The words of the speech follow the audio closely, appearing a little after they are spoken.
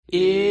If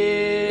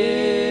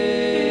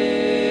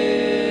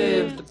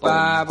the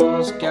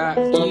Bible's got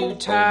you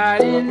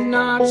tied in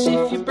knots,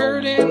 if you're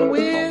burdened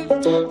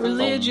with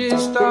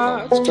religious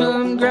thoughts,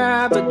 come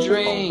grab a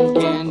drink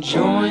and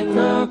join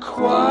the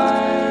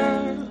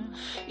choir.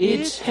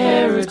 It's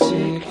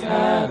Heretic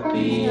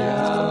Happy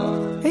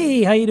Hour.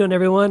 Hey, how you doing,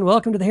 everyone?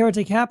 Welcome to the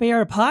Heretic Happy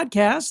Hour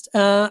podcast.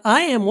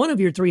 I am one of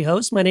your three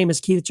hosts. My name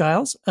is Keith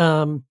Giles.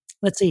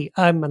 Let's see.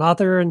 I'm an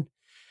author, and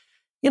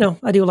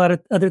I do a lot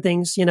of other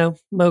things.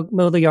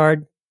 Mow the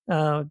yard,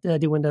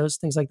 do windows,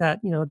 things like that.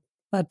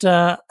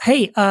 But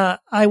hey,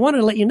 I wanted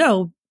to let you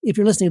know, if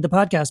you're listening to the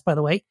podcast, by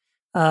the way,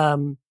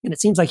 and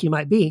it seems like you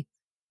might be,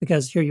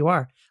 because here you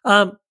are.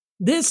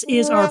 This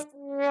is our.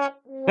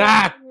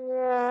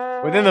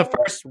 Within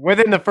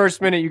the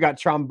first minute, you got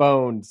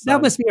trombone. Son.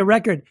 That must be a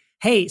record.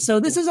 Hey, so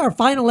this is our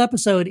final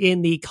episode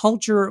in the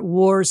Culture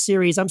War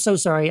series. I'm so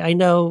sorry. I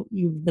know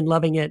you've been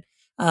loving it.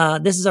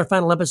 This is our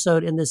final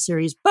episode in this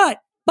series. But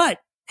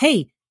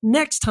hey,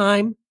 next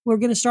time we're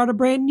going to start a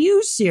brand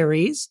new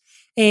series.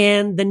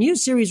 And the new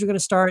series we're going to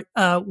start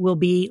will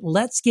be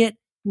Let's Get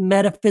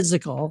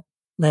Metaphysical.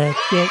 Let's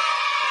get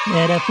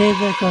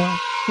metaphysical.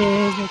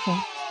 Physical.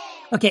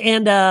 Okay,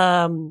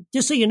 and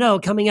just so you know,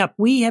 coming up,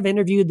 we have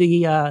interviewed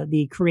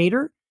the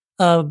creator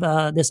of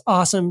this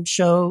awesome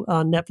show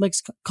on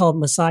Netflix called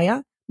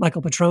Messiah,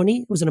 Michael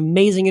Petroni. It was an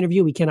amazing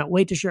interview. We cannot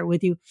wait to share it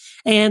with you.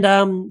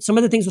 And some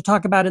of the things we'll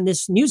talk about in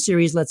this new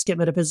series, Let's Get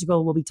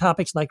Metaphysical, will be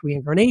topics like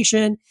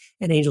reincarnation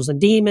and angels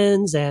and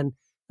demons and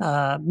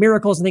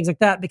miracles and things like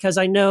that, because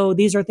I know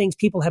these are things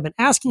people have been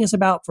asking us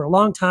about for a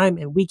long time,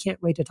 and we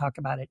can't wait to talk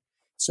about it.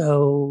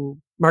 So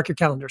mark your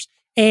calendars.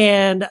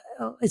 And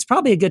it's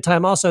probably a good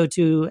time also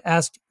to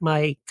ask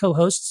my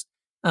co-hosts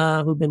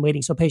who've been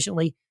waiting so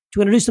patiently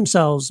to introduce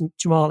themselves.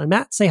 Jamal and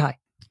Matt, say hi.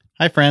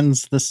 Hi,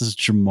 friends. This is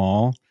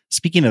Jamal.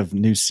 Speaking of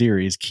new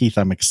series, Keith,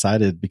 I'm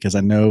excited because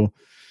I know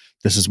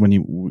this is when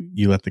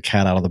you let the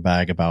cat out of the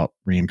bag about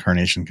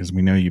reincarnation, because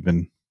I know you've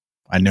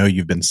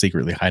been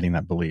secretly hiding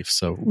that belief.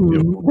 So,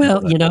 you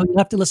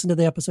have to listen to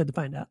the episode to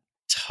find out.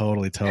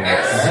 Totally.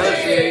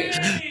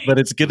 But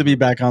it's good to be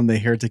back on the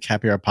Heretic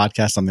Happy Hour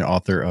podcast. I'm the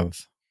author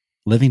of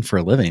Living for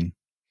a Living.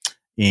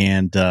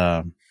 And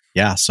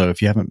so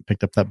if you haven't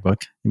picked up that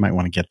book, you might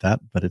want to get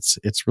that. But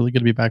it's really good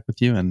to be back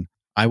with you. And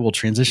I will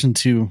transition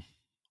to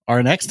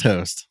our next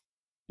host.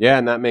 Yeah,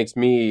 and that makes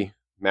me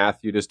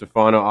Matthew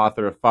DiStefano,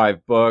 author of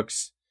 5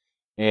 books,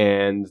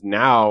 and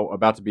now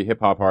about to be a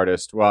hip-hop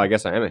artist. Well, I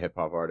guess I am a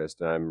hip-hop artist.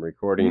 I'm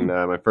recording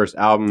my first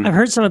album. I've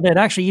heard some of it.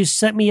 Actually, you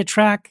sent me a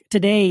track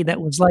today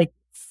that was like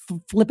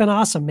flipping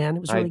awesome, man.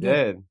 It was really good.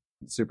 I did.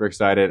 Super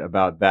excited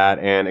about that,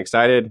 and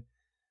excited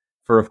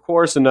for, of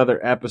course, another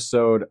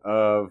episode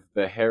of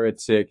the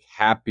Heretic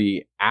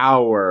Happy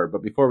Hour.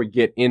 But before we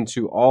get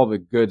into all the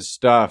good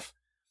stuff,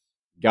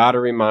 got to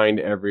remind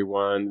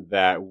everyone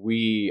that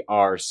we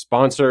are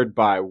sponsored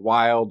by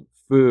Wild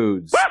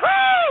Foods.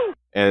 Woo-hoo!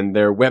 And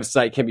their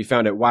website can be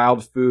found at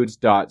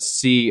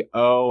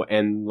wildfoods.co.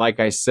 And like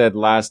I said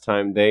last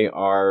time, they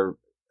are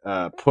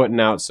putting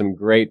out some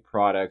great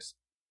products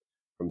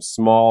from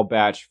small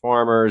batch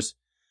farmers.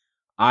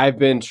 I've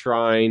been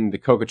trying the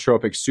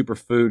Cocotropic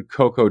Superfood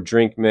Cocoa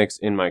Drink Mix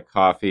in my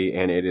coffee,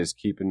 and it is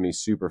keeping me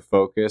super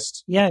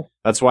focused. Yeah.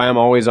 That's why I'm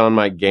always on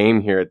my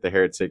game here at the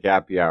Heretic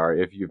Happy Hour.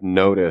 If you've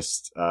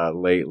noticed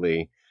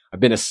lately, I've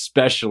been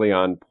especially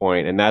on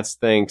point, and that's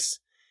thanks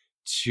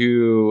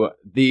to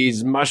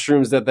these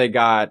mushrooms that they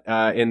got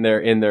in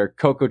their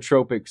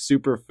Cocotropic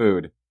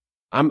Superfood.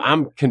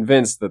 I'm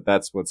convinced that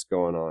that's what's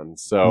going on.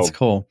 So that's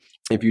cool.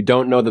 If you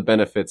don't know the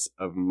benefits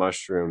of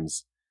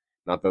mushrooms,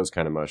 not those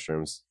kind of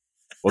mushrooms.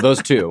 Well,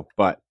 those too,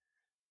 but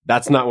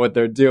that's not what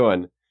they're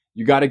doing.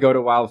 You got to go to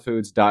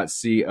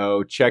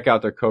wildfoods.co, check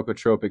out their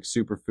Cocotropic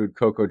Superfood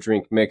Cocoa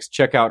Drink Mix,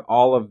 check out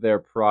all of their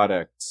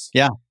products.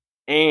 Yeah.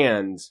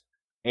 And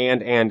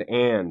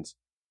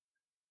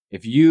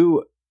if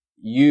you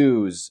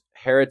use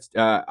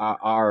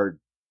our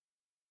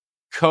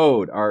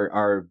code,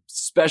 our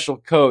special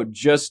code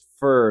just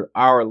for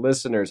our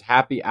listeners,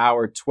 Happy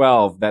Hour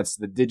 12, that's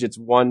the digits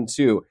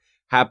 12,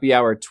 Happy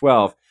Hour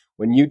 12.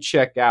 When you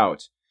check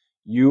out,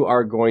 you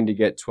are going to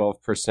get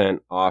 12%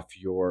 off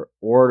your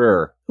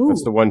order. Ooh.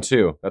 That's the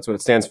 12. That's what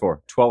it stands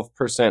for.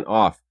 12%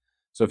 off.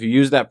 So if you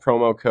use that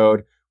promo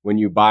code when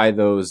you buy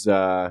those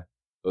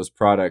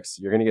products,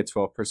 you're going to get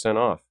 12%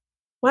 off.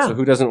 Wow. So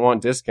who doesn't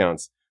want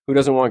discounts? Who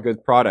doesn't want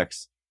good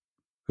products?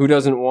 Who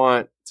doesn't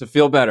want to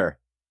feel better?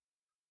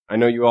 I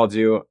know you all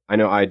do. I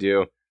know I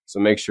do.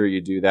 So make sure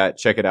you do that.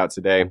 Check it out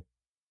today.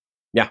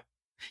 Yeah.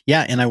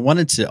 Yeah. And I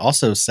wanted to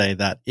also say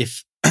that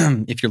if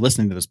you're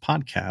listening to this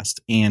podcast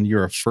and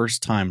you're a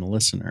first-time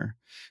listener,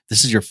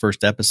 this is your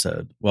first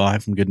episode. Well, I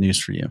have some good news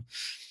for you.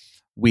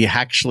 We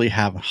actually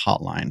have a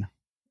hotline.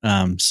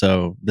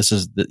 So this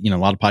is a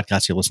lot of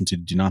podcasts you listen to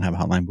do not have a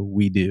hotline, but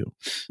we do.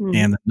 Mm.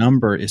 And the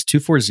number is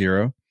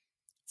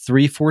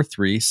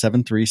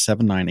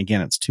 240-343-7379.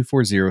 Again, it's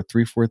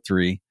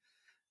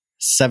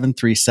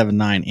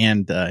 240-343-7379.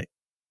 And a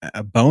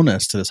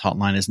bonus to this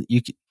hotline is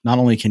not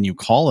only can you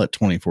call it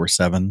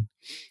 24/7,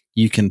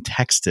 you can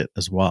text it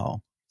as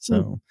well.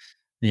 So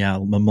yeah,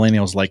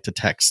 millennials like to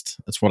text.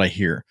 That's what I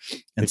hear.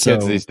 And The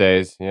kids these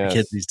days, the yes.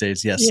 kids these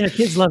days, yes. Yeah,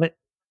 kids love it.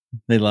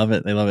 They love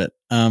it. They love it.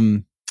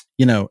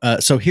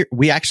 So here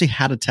we actually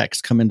had a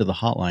text come into the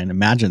hotline.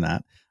 Imagine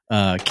that.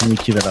 Can we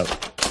cue that up?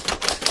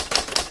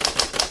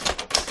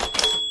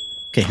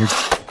 Okay,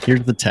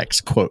 here's the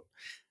text. Quote,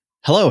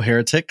 "Hello,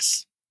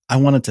 heretics. I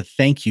wanted to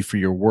thank you for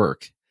your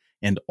work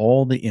and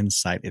all the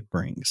insight it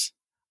brings.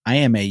 I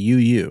am a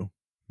UU."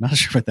 Not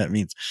sure what that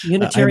means.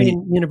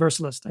 Unitarian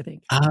Universalist, I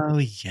think. Oh,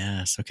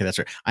 yes. Okay, that's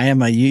right. I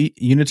am a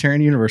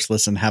Unitarian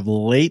Universalist and have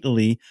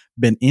lately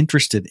been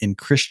interested in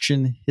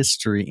Christian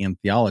history and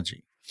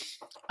theology.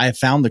 I have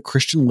found the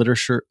Christian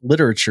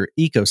literature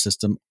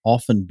ecosystem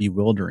often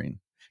bewildering,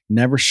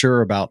 never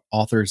sure about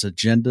authors'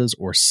 agendas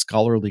or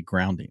scholarly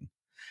grounding.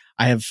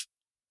 I've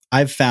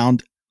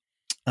found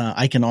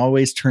I can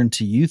always turn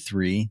to you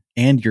three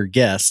and your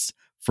guests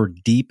for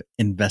deep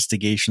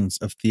investigations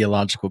of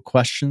theological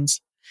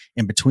questions,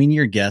 and between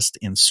your guest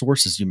and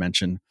sources you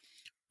mentioned,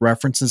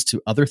 references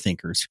to other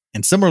thinkers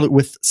and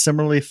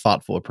similarly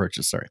thoughtful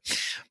approaches. Sorry.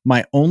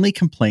 My only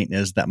complaint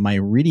is that my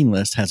reading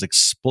list has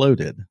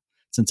exploded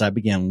since I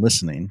began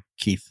listening.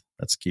 Keith,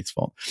 that's Keith's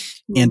fault.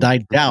 And I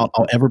doubt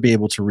I'll ever be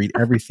able to read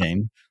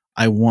everything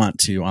I want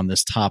to on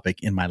this topic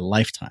in my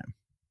lifetime.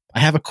 I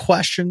have a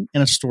question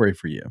and a story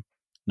for you.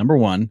 Number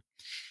one,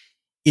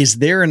 is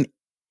there an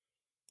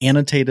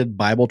annotated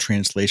Bible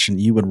translation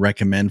you would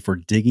recommend for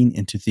digging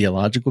into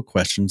theological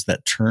questions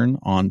that turn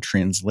on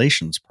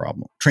translation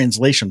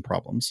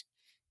problems?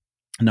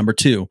 Number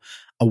two,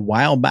 a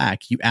while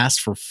back, you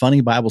asked for funny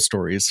Bible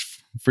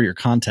stories for your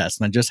contest,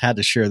 and I just had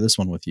to share this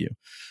one with you.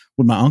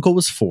 When my uncle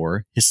was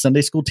 4, his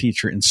Sunday school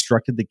teacher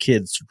instructed the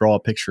kids to draw a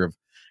picture of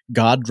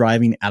God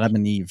driving Adam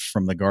and Eve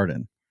from the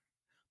garden.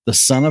 The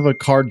son of a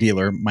car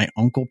dealer, my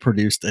uncle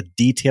produced a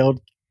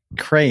detailed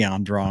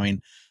crayon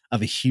drawing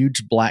of a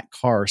huge black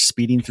car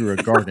speeding through a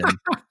garden,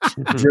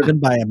 driven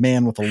by a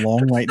man with a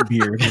long white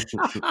beard,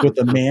 with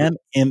a man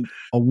and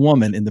a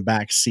woman in the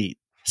back seat.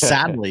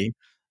 Sadly,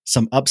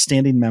 some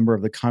upstanding member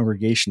of the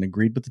congregation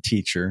agreed with the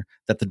teacher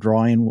that the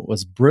drawing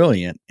was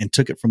brilliant and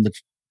took it from the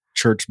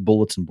church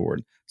bulletin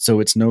board, so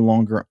it's no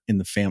longer in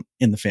the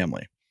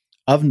family.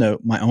 Of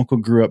note, my uncle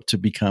grew up to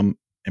become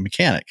a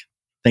mechanic.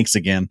 Thanks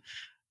again,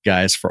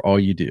 guys, for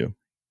all you do.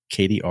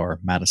 Katie R.,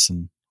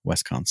 Madison,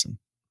 Wisconsin.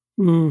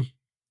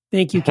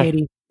 Thank you,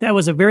 Katie. That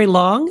was a very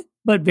long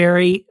but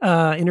very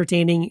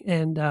entertaining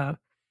and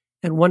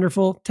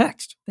wonderful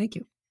text. Thank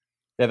you.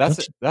 Yeah,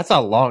 that's a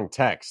long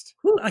text.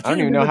 Ooh, I don't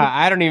even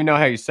know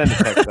how you send a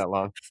text that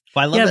long.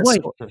 Well,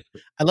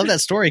 I love that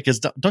story because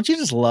don't you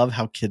just love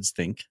how kids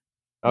think?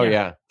 Oh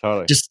yeah,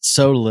 totally. Just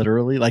so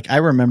literally. Like I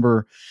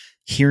remember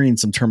hearing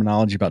some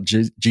terminology about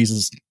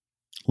Jesus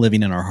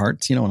living in our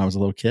hearts, when I was a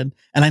little kid,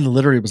 and I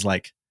literally was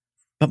like,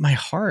 but my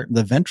heart,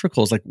 the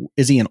ventricles, like,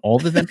 is he in all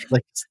the ventricles?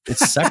 Like,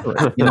 it's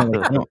separate.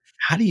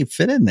 How do you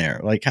fit in there?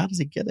 Like, how does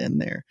he get in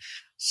there?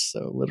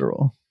 So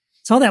literal.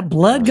 It's all that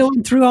blood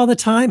going through all the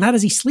time. How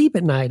does he sleep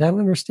at night? I don't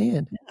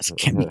understand. Yes,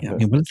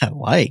 what is that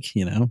like?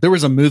 There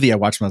was a movie I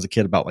watched when I was a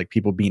kid about like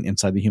people being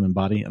inside the human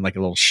body and like a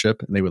little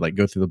ship, and they would like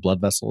go through the blood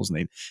vessels,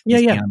 and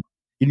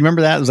you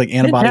remember that? It was like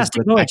antibodies.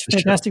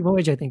 Fantastic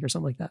Voyage, I think, or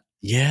something like that.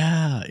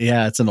 Yeah.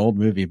 It's an old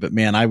movie, but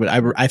man,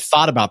 I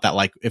thought about that.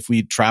 Like if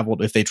they traveled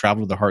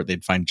to the heart,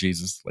 they'd find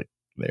Jesus like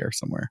there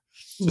somewhere,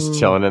 just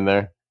chilling in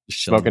there,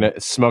 smoking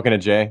a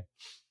J.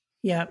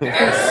 Yeah.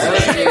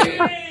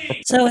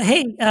 So,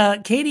 hey,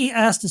 Katie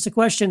asked us a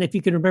question, if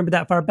you can remember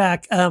that far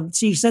back.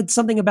 She said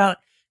something about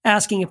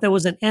asking if there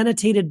was an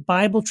annotated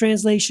Bible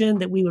translation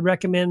that we would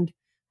recommend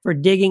for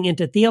digging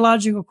into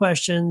theological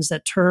questions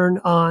that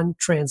turn on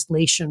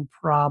translation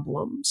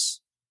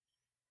problems.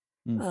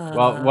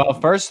 Well,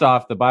 first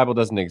off, the Bible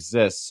doesn't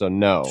exist, so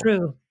no.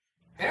 True.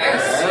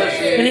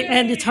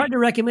 And it's hard to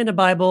recommend a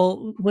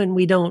Bible when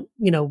we don't,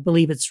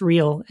 believe it's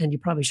real, and you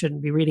probably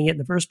shouldn't be reading it in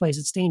the first place.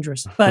 It's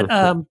dangerous.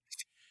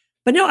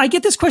 But no, I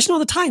get this question all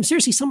the time.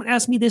 Seriously, someone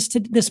asked me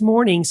this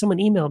morning. Someone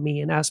emailed me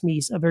and asked me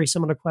a very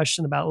similar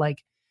question about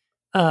like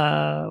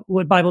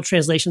what Bible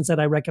translations that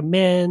I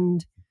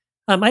recommend.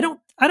 I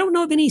don't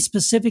know of any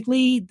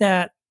specifically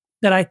that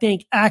I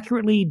think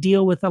accurately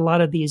deal with a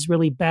lot of these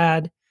really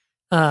bad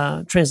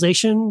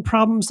translation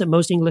problems that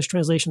most English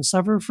translations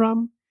suffer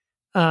from.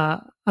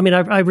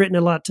 I've written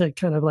a lot to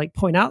kind of like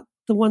point out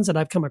the ones that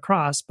I've come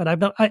across, but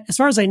as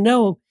far as I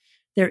know,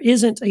 there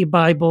isn't a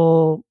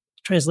Bible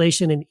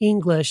translation in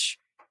English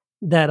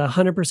that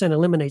 100%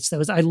 eliminates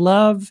those. I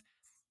love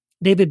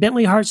David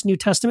Bentley Hart's New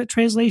Testament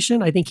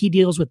translation. I think he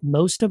deals with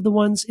most of the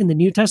ones in the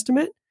New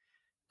Testament.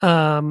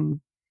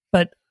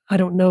 But I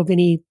don't know of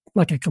any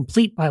like a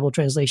complete Bible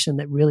translation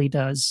that really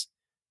does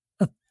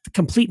a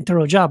complete and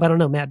thorough job. I don't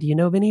know, Matt, do you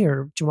know of any,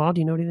 or Jamal,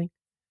 do you know anything?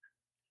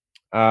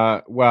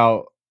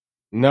 Well,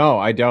 no,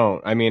 I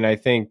don't. I mean, I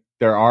think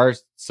there are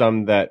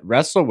some that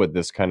wrestle with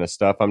this kind of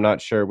stuff. I'm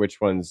not sure which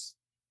one's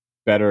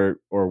better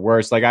or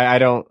worse. Like I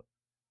don't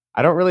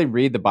really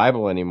read the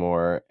Bible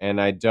anymore,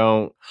 and I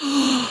don't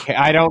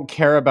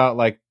care about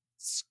like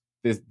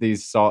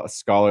these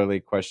scholarly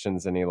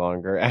questions any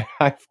longer.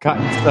 I've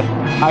gotten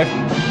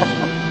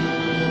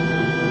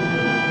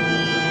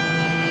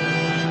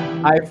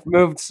I've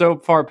moved so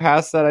far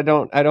past that I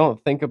don't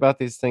think about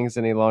these things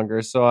any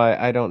longer. So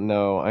I don't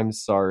know. I'm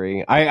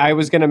sorry. I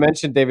was going to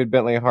mention David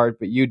Bentley Hart,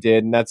 but you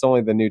did, and that's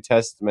only the New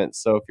Testament.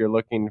 So if you're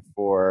looking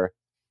for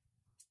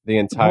the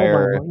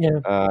entire,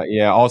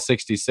 all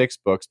 66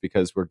 books,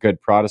 because we're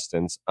good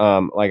Protestants,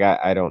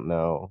 I don't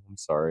know. I'm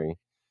sorry,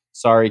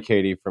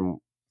 Katie from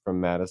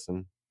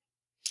Madison.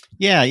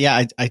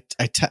 Yeah. I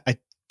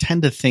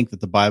tend to think that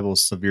the Bible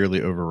is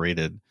severely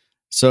overrated.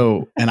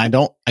 So, and I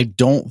don't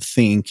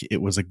think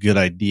it was a good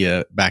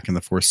idea back in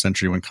the 4th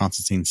century when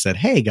Constantine said,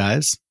 "Hey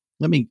guys,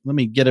 let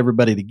me get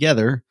everybody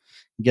together,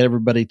 get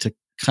everybody to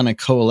kind of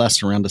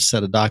coalesce around a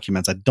set of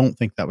documents." I don't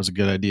think that was a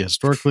good idea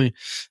historically.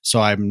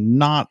 So I'm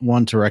not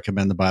one to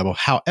recommend the Bible.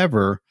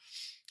 However,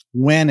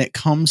 when it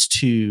comes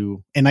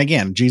to, and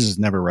again, Jesus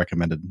never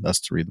recommended us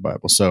to read the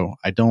Bible. So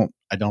I think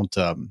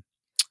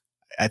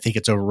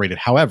it's overrated.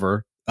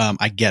 However,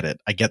 I get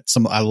it. I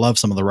love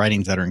some of the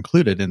writings that are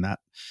included in that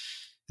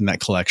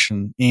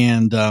collection.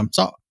 And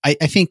so I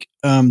think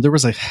there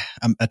was a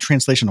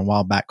translation a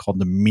while back called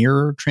the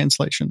Mirror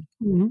Translation.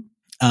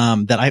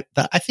 Mm-hmm.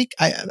 That I think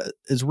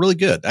is really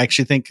good. I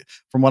actually think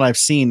from what I've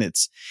seen,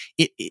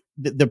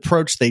 the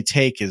approach they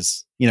take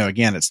is,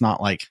 again, it's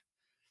not like,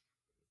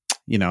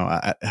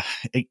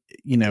 it's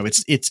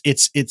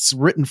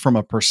written from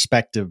a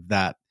perspective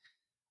that,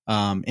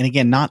 and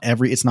again,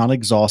 it's not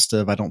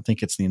exhaustive. I don't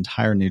think it's the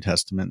entire New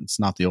Testament. It's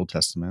not the Old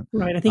Testament.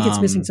 Right. I think it's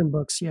missing some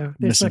books. Yeah.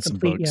 It's not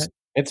complete yet.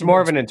 It's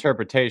more of an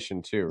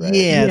interpretation too, right?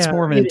 Yeah, it's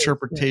more of an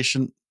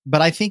interpretation,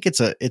 but I think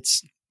it's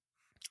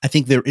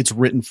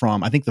written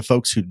from, I think the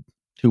folks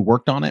who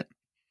worked on it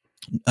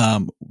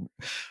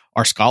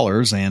are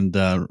scholars and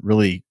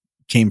really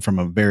came from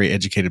a very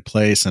educated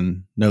place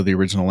and know the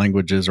original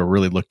languages or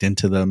really looked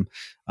into them.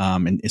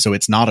 And so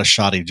it's not a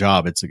shoddy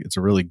job. It's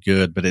a really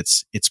good, but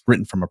it's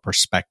written from a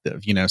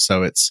perspective,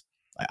 so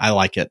I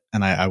like it.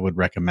 And I would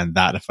recommend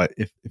that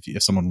if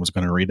someone was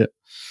going to read it.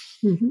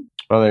 Mm-hmm.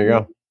 Well, there you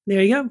go.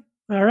 There you go.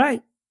 All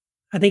right.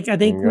 I think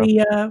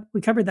we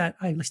covered that.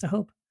 At least I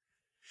hope.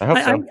 I hope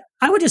so.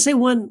 I would just say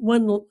one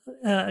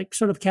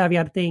sort of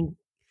caveat thing,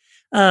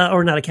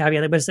 or not a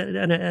caveat, but it's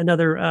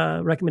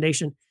another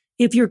recommendation.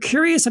 If you're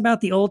curious about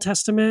the Old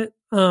Testament,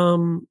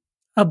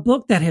 a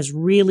book that has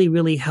really,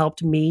 really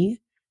helped me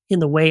in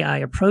the way I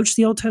approach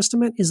the Old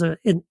Testament is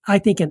I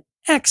think an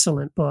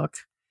excellent book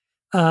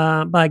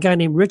by a guy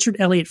named Richard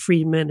Elliott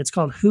Friedman. It's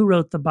called Who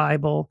Wrote the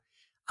Bible?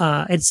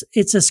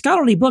 It's a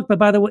scholarly book, but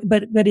by the way,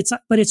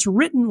 but it's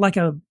written like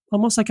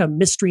almost like a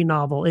mystery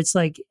novel. It's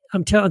like,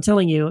 I'm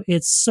telling you,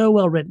 it's so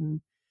well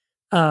written.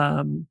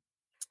 And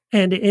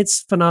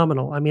it's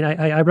phenomenal. I mean,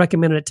 I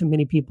recommend it to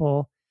many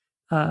people.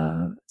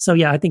 So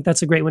yeah, I think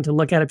that's a great one to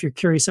look at if you're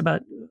curious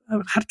about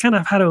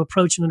how to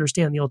approach and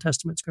understand the Old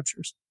Testament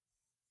scriptures.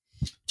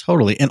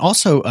 Totally. And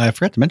also, I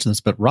forgot to mention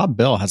this, but Rob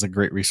Bell has a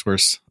great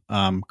resource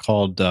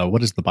called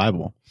What is the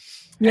Bible?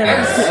 No,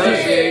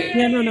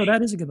 that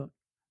is a good book.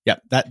 Yeah,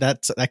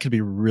 that could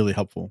be really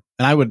helpful.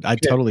 And I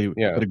totally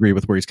would agree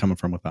with where he's coming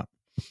from with that.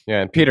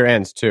 Yeah, and Peter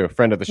Enns too,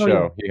 friend of the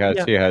show.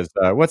 Yeah. He has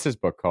what's his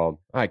book called?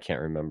 I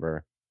can't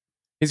remember.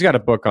 He's got a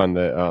book on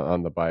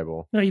the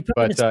Bible. No, you put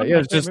but it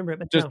in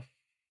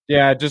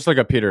just look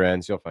up Peter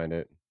Enns, you'll find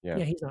it. Yeah,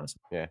 he's awesome.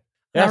 Yeah.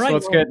 All So right,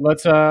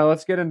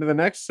 let's get into the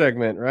next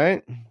segment,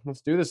 right?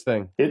 Let's do this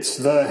thing. It's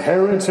the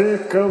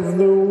Heretic of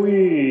the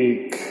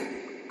Week.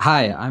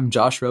 Hi, I'm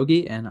Josh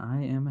Roggie, and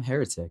I am a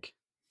heretic.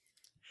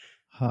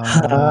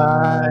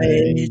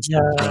 Hi,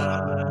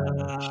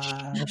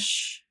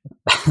 Josh.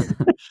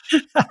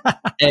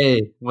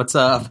 Hey, what's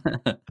up?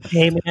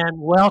 Hey, man.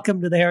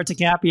 Welcome to the Heretic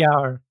Happy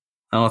Hour.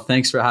 Oh,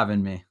 thanks for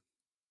having me.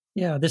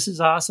 Yeah, this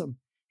is awesome.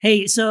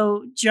 Hey,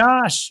 so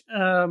Josh,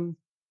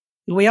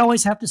 we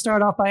always have to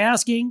start off by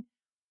asking,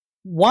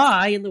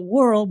 why in the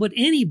world would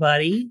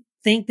anybody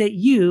think that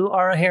you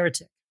are a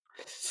heretic?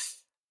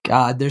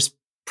 God, there's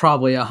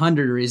probably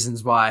 100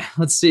 reasons why.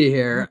 Let's see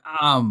here.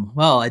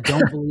 Well, I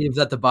don't believe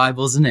that the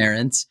Bible's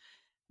inerrant.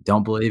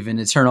 Don't believe in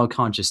eternal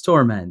conscious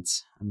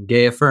torment. I'm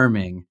gay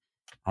affirming.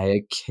 I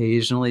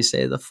occasionally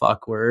say the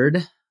fuck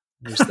word.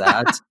 There's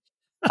that.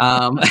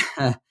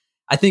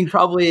 I think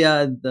probably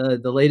the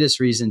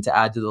latest reason to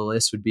add to the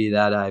list would be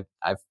that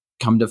I've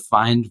come to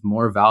find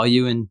more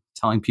value in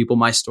telling people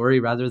my story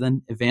rather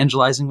than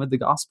evangelizing with the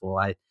gospel.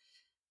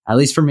 At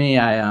least for me,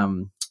 I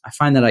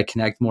find that I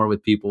connect more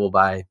with people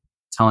by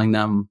telling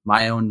them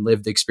my own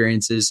lived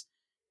experiences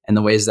and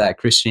the ways that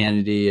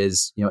Christianity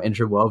is,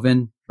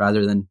 interwoven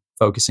rather than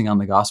focusing on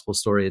the gospel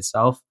story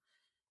itself.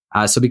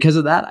 So because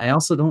of that, I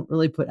also don't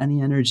really put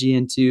any energy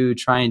into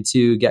trying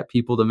to get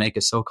people to make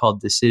a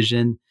so-called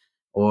decision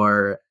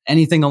or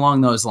anything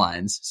along those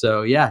lines.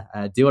 So yeah,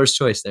 dealer's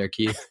choice there,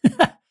 Keith.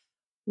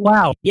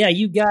 Wow. Yeah,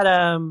 you got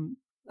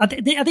I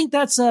think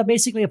that's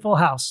basically a full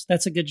house.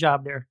 That's a good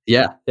job there.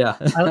 Yeah.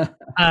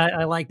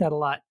 I like that a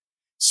lot.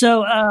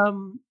 So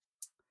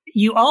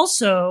you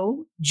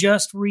also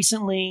just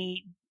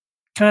recently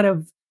kind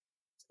of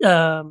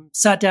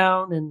sat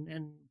down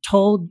and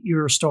told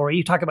your story.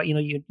 You talk about,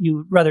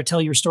 you rather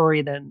tell your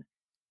story than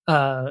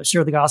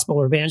share the gospel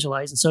or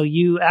evangelize. And so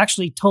you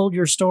actually told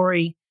your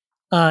story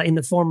in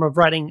the form of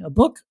writing a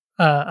book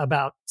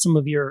about some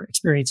of your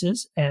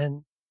experiences.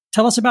 And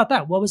tell us about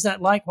that. What was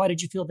that like? Why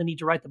did you feel the need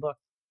to write the book?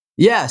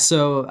 Yeah,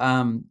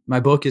 so my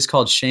book is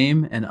called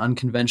Shame, an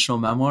Unconventional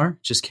Memoir.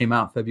 Just came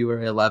out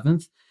February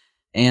 11th.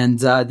 And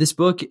this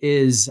book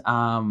is,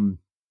 I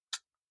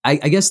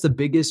guess the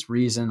biggest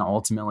reason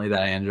ultimately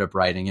that I ended up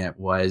writing it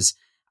was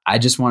I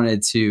just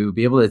wanted to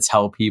be able to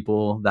tell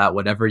people that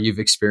whatever you've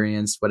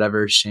experienced,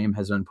 whatever shame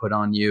has been put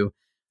on you,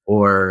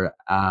 or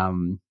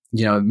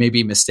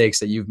maybe mistakes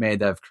that you've made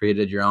that have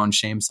created your own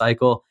shame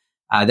cycle,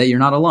 that you're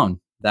not alone,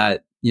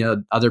 that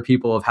other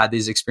people have had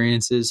these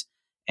experiences.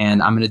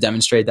 And I'm going to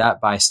demonstrate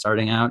that by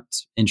starting out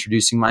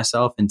introducing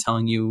myself and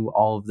telling you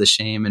all of the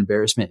shame,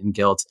 embarrassment, and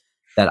guilt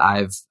that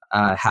I've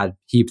had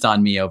heaped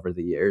on me over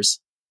the years.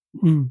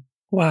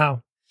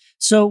 Wow.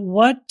 So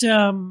why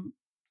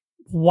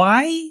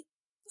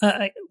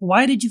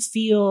did you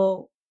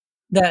feel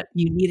that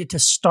you needed to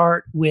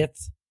start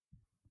with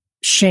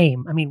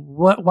shame? I mean,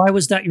 why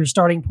was that your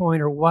starting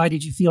point, or why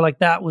did you feel like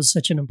that was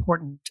such an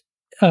important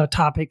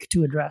topic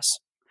to address?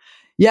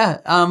 Yeah.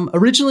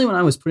 Originally, when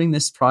I was putting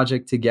this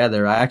project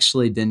together, I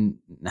actually didn't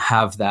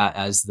have that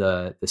as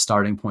the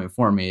starting point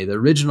for me. The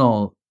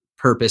original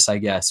purpose, I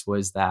guess,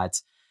 was that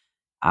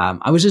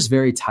I was just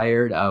very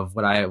tired of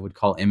what I would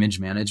call image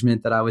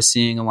management that I was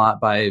seeing a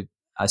lot by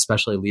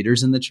especially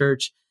leaders in the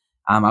church.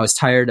 I was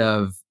tired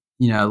of,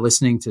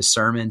 listening to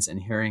sermons and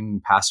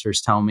hearing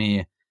pastors tell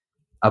me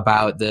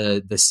about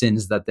the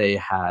sins that they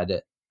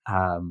had,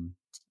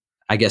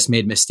 I guess,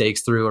 made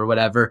mistakes through or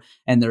whatever.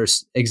 And their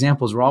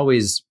examples were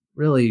always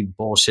really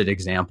bullshit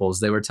examples.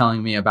 They were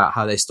telling me about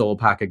how they stole a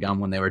pack of gum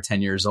when they were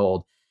 10 years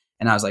old.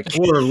 And I was like,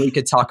 or we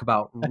could talk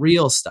about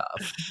real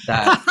stuff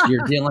that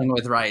you're dealing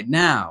with right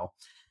now.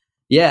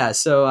 Yeah.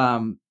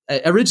 So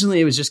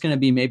originally it was just going to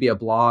be maybe a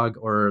blog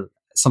or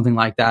something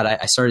like that.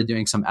 I started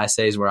doing some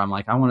essays where I'm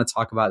like, I want to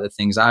talk about the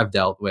things I've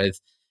dealt with.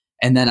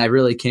 And then I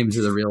really came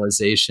to the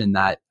realization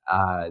that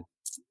I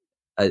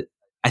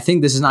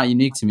think this is not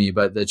unique to me,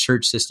 but the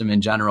church system in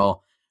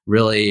general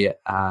really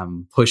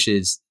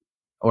pushes,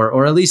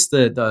 or at least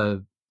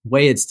the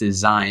way it's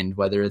designed,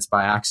 whether it's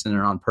by accident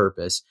or on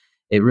purpose,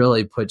 it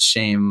really puts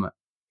shame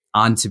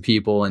onto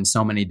people in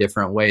so many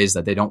different ways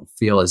that they don't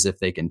feel as if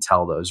they can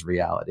tell those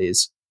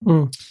realities.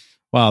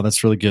 Wow,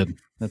 that's really good.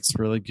 That's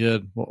really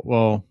good.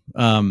 Well,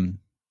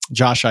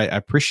 Josh, I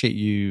appreciate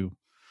you.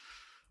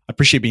 I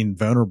appreciate being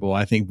vulnerable.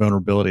 I think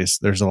vulnerability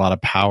there's a lot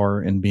of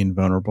power in being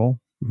vulnerable.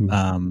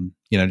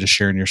 Just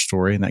sharing your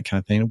story and that kind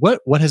of thing.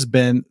 What has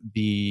been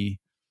the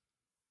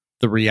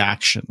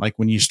reaction, like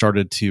when you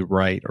started to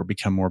write or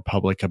become more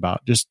public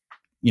about just,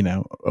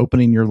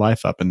 opening your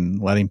life up and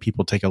letting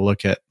people take a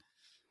look at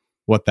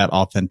what that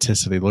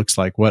authenticity looks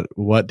like?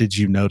 What did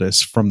you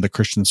notice from the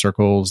Christian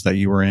circles that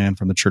you were in,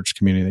 from the church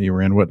community that you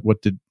were in? What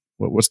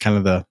was kind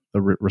of the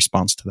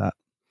response to that?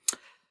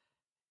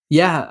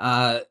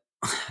 Yeah.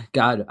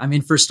 God, I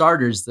mean, for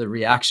starters, the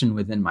reaction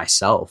within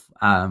myself,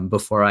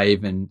 before I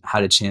even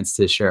had a chance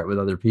to share it with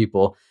other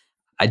people,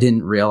 I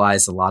didn't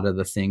realize a lot of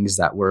the things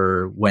that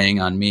were weighing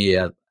on me.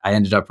 I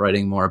ended up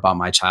writing more about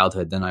my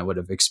childhood than I would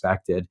have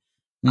expected,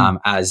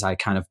 as I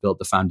kind of built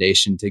the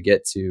foundation to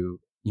get to,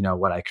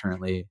 what I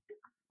currently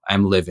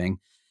am living.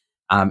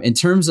 In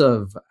terms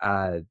of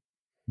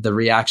the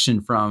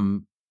reaction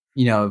from,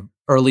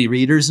 early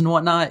readers and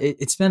whatnot,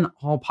 it's been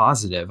all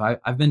positive.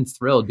 I've been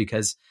thrilled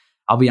because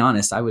I'll be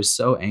honest, I was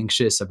so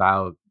anxious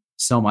about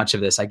so much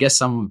of this. I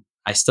guess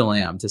I still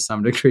am to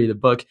some degree. The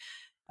book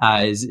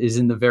is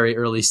in the very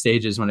early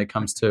stages when it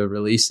comes to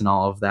release and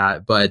all of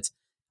that. But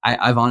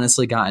I've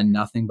honestly gotten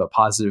nothing but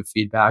positive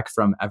feedback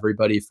from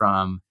everybody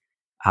from,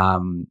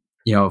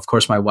 of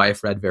course, my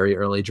wife read very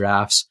early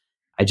drafts.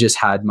 I just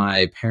had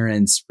my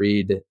parents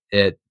read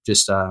it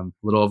just a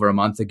little over a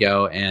month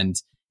ago. And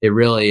it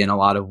really, in a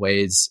lot of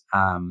ways,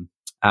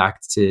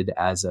 acted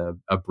as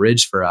a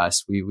bridge for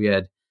us. We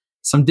had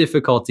some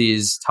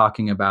difficulties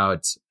talking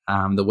about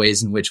the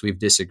ways in which we've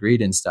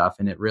disagreed and stuff.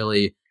 And it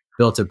really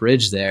built a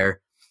bridge there.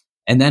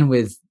 And then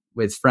with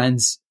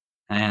friends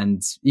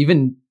and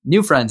even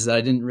new friends that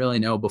I didn't really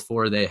know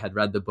before they had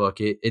read the book,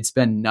 it's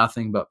been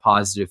nothing but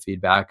positive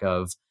feedback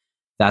of,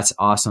 that's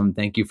awesome.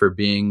 Thank you for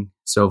being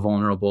so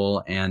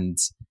vulnerable. And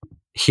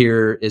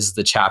here is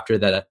the chapter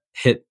that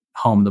hit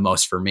home the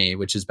most for me,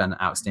 which has been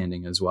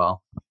outstanding as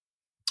well.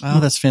 Oh,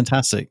 that's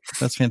fantastic.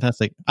 That's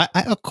fantastic. I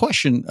have a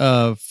question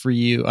for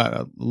you.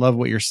 I love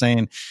what you're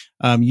saying.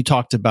 You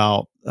talked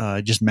about,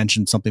 just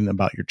mentioned something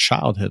about your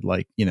childhood,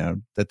 like,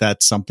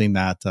 that's something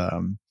that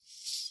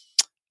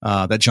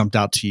that jumped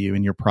out to you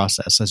in your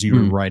process as you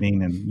were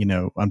writing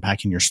and,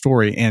 unpacking your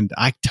story. And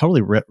I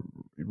totally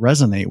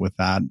resonate with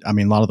that. I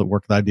mean, a lot of the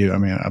work that I do, I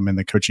mean, I'm in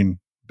the coaching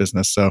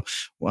business. So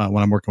when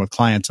I'm working with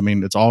clients, I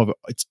mean,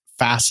 it's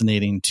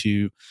fascinating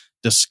to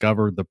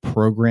discover the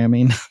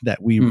programming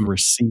that we've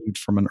received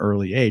from an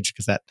early age,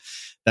 because that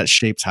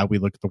shapes how we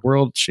look at the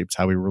world, shapes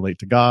how we relate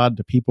to God,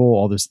 to people,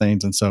 all those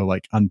things. And so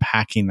like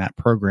unpacking that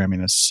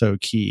programming is so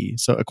key.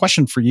 So a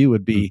question for you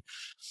would be,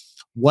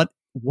 what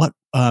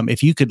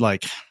if you could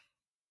like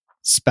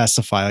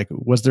specify, like,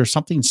 was there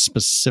something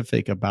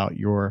specific about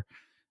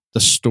the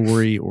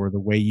story or the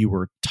way you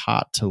were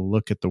taught to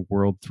look at the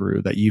world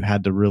through that you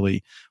had to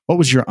really, what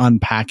was your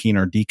unpacking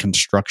or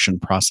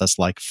deconstruction process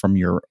like from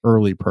your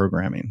early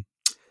programming,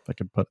 if I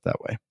could put it that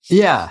way?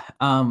 Yeah.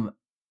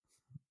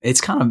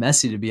 It's kind of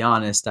messy, to be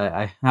honest.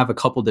 I have a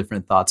couple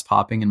different thoughts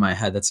popping in my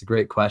head. That's a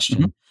great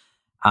question.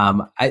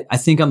 I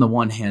think on the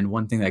one hand,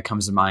 one thing that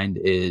comes to mind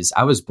is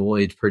I was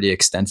bullied pretty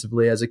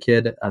extensively as a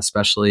kid,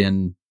 especially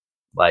in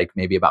like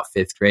maybe about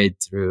 5th grade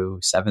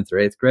through 7th or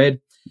 8th grade.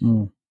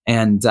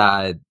 And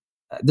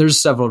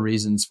there's several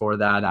reasons for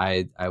that.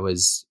 I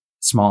was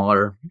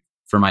smaller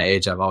for my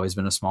age. I've always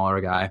been a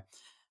smaller guy.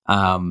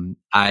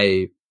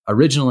 I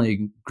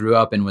originally grew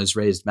up and was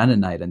raised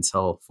Mennonite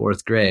until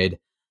 4th grade,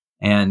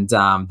 and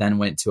then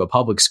went to a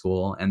public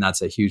school, and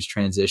that's a huge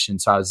transition.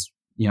 So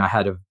I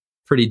had a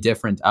pretty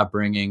different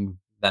upbringing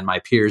than my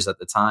peers at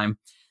the time.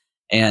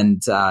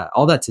 And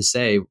all that to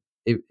say,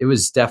 it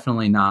was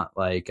definitely not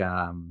like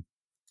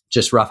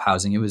just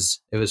roughhousing.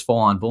 It was full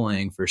on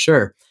bullying for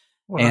sure.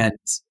 Wow. And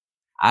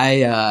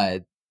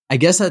I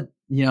guess that,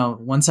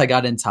 once I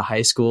got into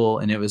high school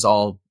and it was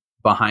all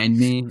behind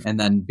me, and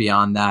then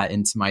beyond that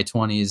into my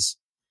 20s,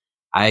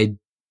 I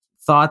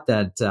thought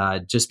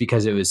that just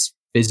because it was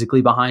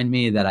physically behind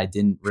me, that I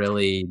didn't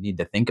really need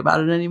to think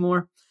about it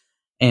anymore.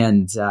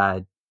 And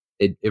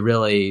it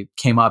really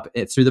came up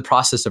through the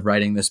process of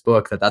writing this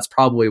book, that's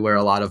probably where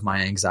a lot of my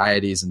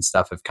anxieties and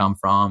stuff have come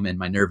from, and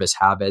my nervous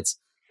habits,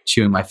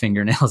 chewing my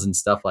fingernails and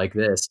stuff like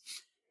this.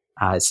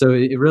 So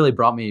it really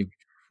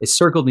it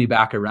circled me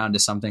back around to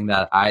something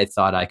that I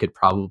thought I could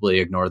probably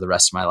ignore the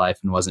rest of my life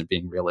and wasn't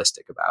being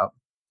realistic about.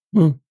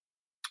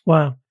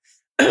 Wow.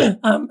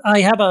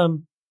 I have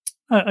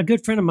a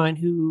good friend of mine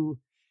who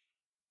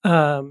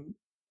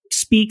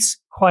speaks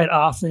quite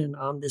often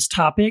on this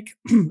topic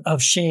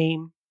of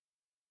shame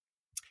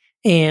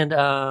and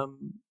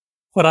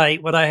what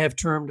I have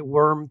termed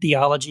worm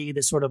theology,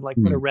 this sort of like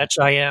what a wretch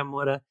I am,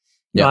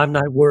 I'm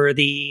not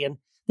worthy, and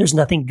there's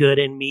nothing good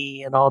in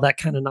me, and all that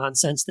kind of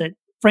nonsense that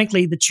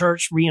frankly the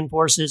church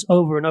reinforces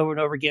over and over and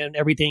over again,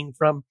 everything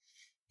from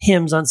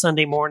hymns on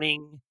Sunday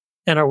morning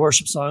and our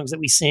worship songs that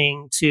we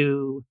sing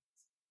to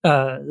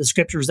the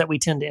scriptures that we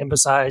tend to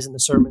emphasize in the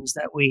sermons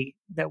that we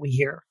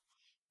hear.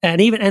 And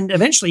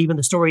eventually even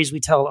the stories we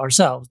tell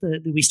ourselves,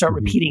 we start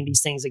repeating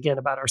these things again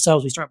about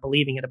ourselves. We start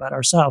believing it about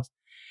ourselves.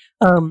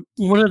 One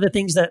of the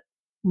things that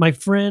my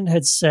friend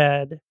had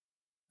said,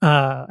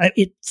 I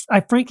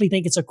frankly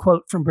think it's a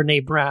quote from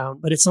Brene Brown,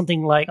 but it's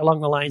something like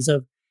along the lines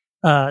of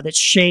that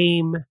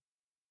shame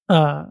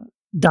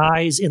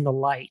dies in the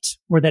light,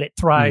 or that it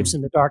thrives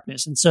in the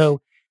darkness. And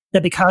so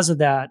that because of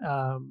that,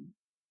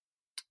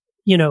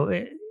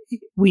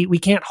 we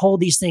can't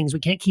hold these things. We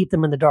can't keep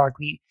them in the dark.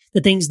 The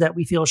things that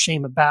we feel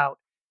shame about,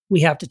 we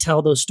have to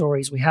tell those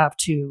stories. We have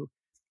to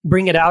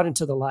bring it out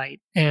into the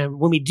light. And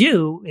when we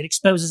do, it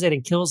exposes it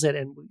and kills it,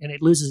 and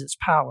it loses its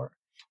power.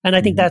 And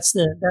I think that's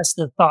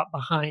the thought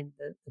behind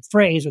the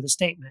phrase or the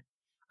statement.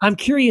 I'm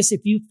curious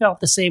if you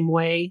felt the same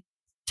way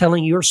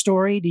telling your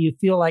story. Do you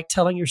feel like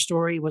telling your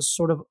story was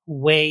sort of a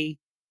way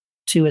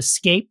to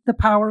escape the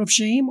power of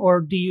shame,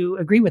 or do you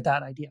agree with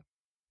that idea?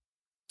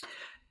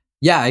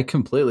 Yeah, I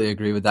completely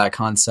agree with that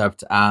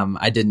concept.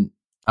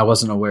 I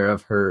wasn't aware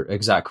of her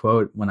exact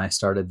quote when I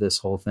started this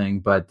whole thing,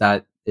 but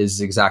that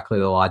is exactly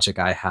the logic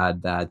I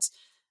had. That,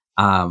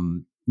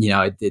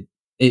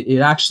 it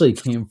actually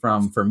came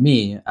from, for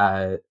me,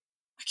 I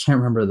can't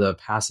remember the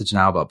passage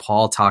now, but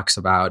Paul talks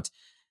about,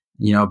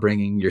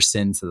 bringing your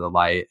sin to the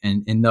light.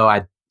 And though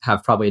I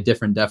have probably a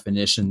different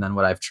definition than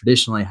what I've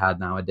traditionally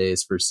had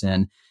nowadays for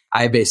sin,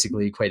 I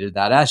basically equated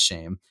that as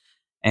shame.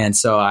 And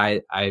so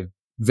I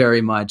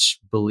very much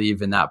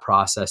believe in that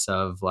process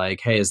of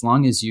like, hey, as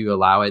long as you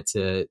allow it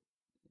to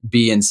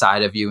be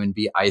inside of you and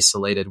be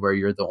isolated where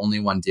you're the only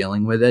one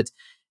dealing with it,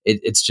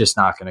 it's just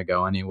not going to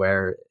go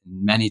anywhere.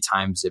 Many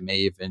times it may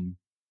even,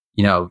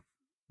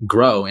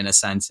 grow in a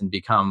sense and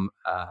become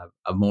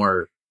a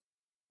more,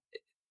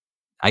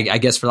 I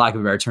guess for lack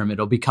of a better term,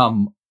 it'll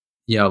become,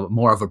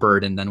 more of a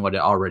burden than what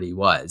it already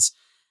was.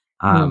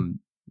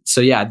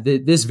 So yeah,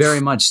 this very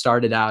much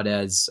started out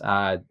as,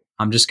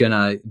 I'm just going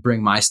to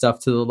bring my stuff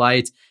to the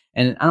light.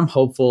 And I'm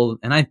hopeful,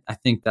 and I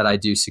think that I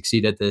do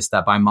succeed at this,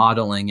 that by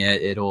modeling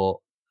it,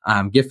 it'll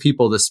give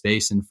people the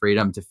space and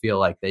freedom to feel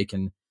like they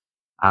can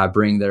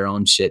bring their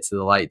own shit to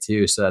the light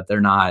too, so that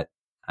they're not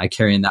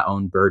carrying that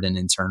own burden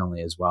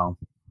internally as well.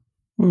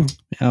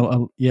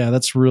 Yeah,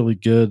 that's really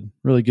good.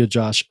 Really good,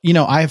 Josh.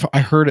 I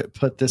heard it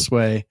put this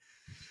way,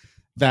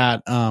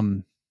 that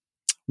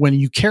when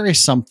you carry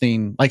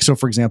something like, so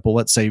for example,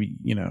 let's say,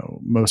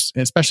 most,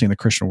 especially in the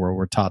Christian world,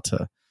 we're taught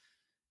to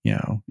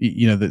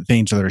the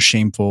things that are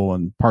shameful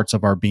and parts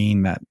of our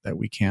being that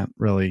we can't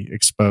really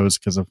expose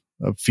because of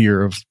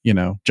fear of,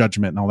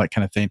 judgment and all that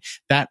kind of thing.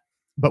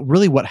 But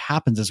really what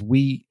happens is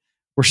we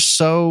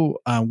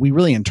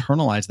really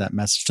internalize that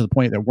message to the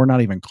point that we're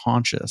not even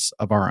conscious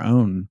of our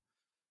own.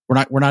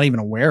 We're not even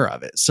aware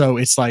of it. So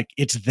it's like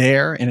it's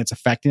there and it's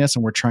affecting us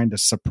and we're trying to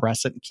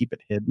suppress it and keep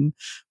it hidden,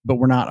 but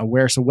we're not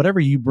aware. So whatever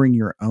you bring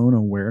your own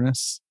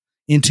awareness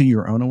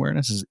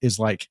is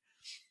like,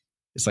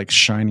 it's like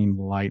shining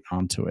light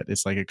onto it.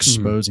 It's like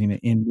exposing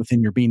it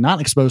within your being,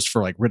 not exposed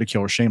for like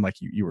ridicule or shame, like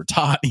you were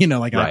taught,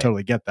 right. I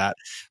totally get that.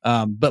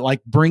 But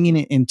like bringing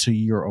it into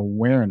your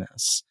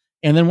awareness.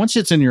 And then once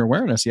it's in your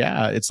awareness,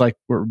 it's like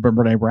what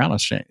Brene Brown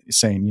is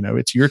saying,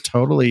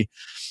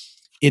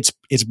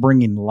 it's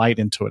bringing light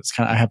into it. It's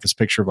kind of, I have this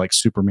picture of like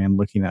Superman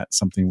looking at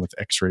something with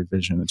X-ray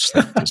vision. It's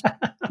like just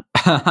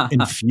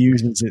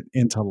infuses it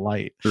into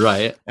light.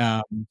 Right.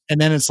 And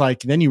then it's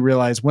like, then you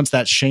realize once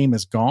that shame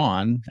is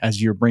gone,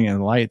 as you're bringing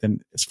in light,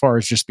 then as far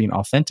as just being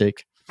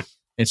authentic,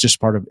 it's just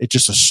it's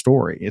just a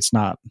story. It's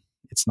not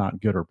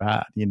good or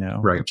bad,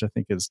 right. Which I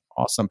think is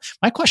awesome.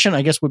 My question,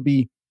 I guess, would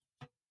be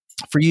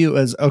for you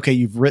is, okay,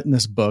 you've written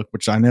this book,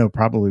 which I know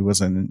probably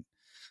wasn't,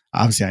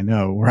 obviously I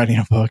know writing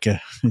a book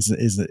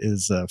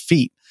is a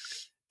feat,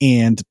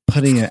 and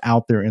putting it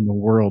out there in the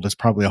world is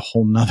probably a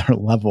whole nother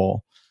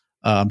level.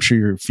 I'm sure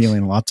you're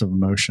feeling lots of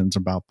emotions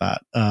about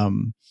that.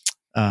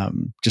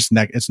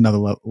 It's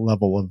another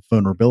level of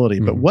vulnerability.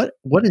 But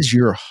what is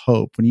your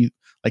hope when you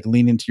like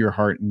lean into your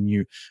heart and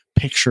you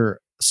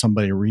picture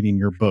somebody reading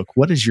your book?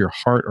 What is your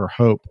heart or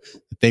hope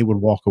that they would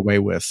walk away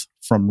with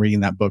from reading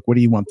that book? What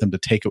do you want them to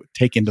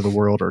take into the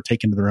world or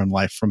take into their own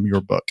life from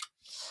your book?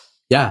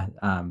 Yeah.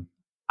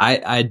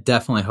 I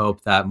definitely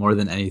hope that more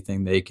than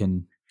anything, they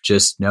can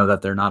just know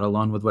that they're not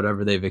alone with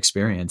whatever they've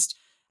experienced.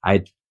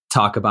 I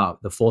talk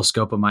about the full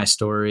scope of my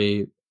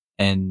story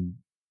and,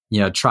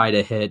 try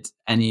to hit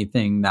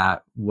anything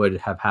that would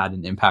have had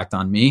an impact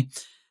on me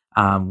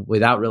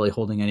without really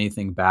holding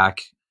anything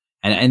back.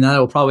 And that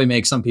will probably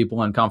make some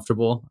people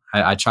uncomfortable.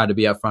 I try to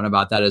be upfront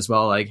about that as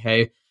well. Like,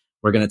 hey,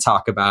 we're going to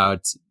talk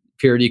about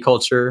purity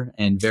culture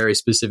in very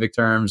specific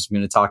terms. We're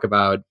going to talk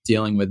about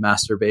dealing with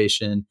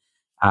masturbation.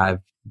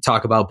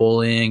 Talk about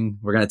bullying.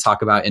 We're going to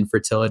talk about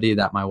infertility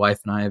that my wife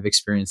and I have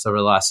experienced over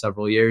the last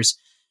several years.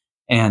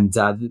 And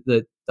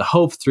the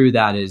hope through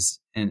that is,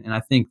 and I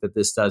think that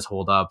this does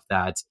hold up,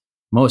 that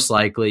most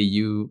likely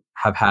you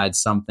have had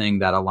something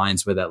that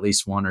aligns with at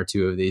least one or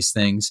two of these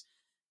things.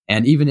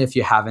 And even if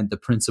you haven't, the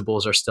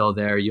principles are still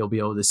there. You'll be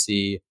able to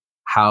see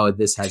how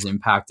this has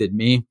impacted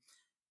me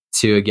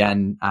to,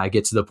 again,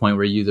 get to the point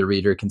where you, the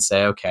reader, can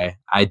say, okay,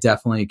 I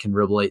definitely can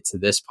relate to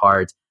this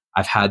part.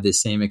 I've had the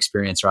same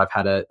experience, or I've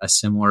had a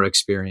similar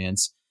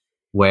experience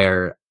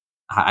where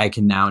I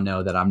can now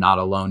know that I'm not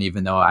alone,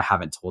 even though I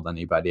haven't told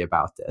anybody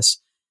about this.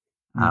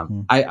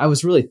 I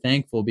was really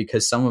thankful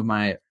because some of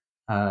my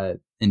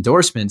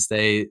endorsements,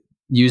 they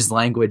used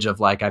language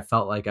of like, I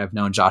felt like I've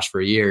known Josh for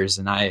years.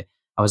 And I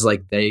was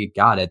like, they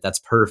got it. That's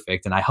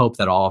perfect. And I hope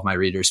that all of my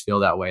readers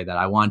feel that way, that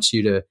I want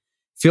you to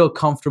feel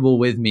comfortable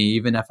with me,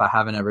 even if I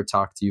haven't ever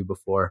talked to you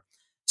before,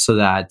 so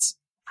that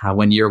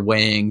when you're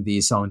weighing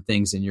these own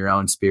things in your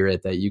own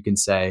spirit, that you can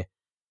say,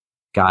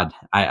 God,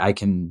 I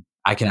can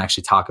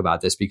actually talk about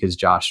this because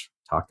Josh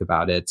talked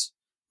about it.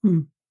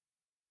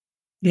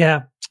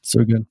 Yeah.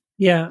 So good.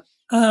 Yeah.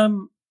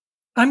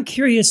 I'm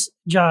curious,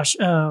 Josh,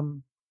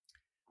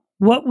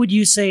 what would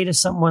you say to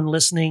someone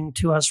listening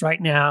to us right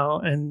now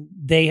and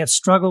they have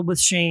struggled with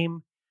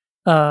shame,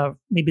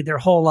 maybe their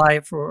whole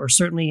life or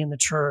certainly in the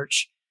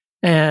church?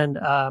 And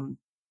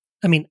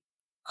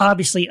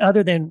obviously,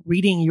 other than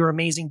reading your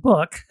amazing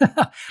book,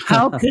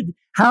 what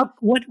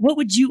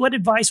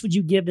advice would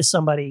you give to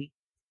somebody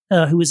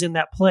who was in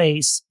that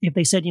place if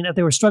they said, if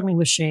they were struggling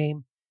with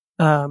shame,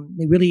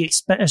 they really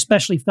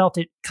especially felt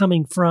it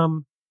coming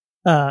from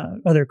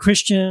other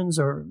Christians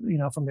or,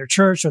 from their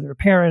church or their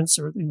parents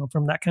or,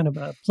 from that kind of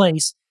a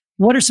place?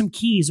 What are some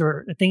keys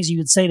or things you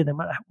would say to them?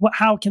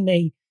 How could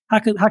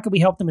we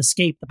help them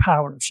escape the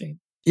power of shame?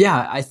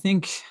 Yeah, I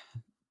think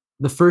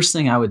the first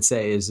thing I would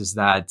say is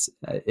that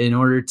in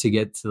order to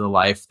get to the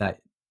life that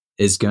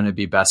is going to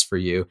be best for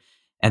you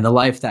and the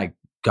life that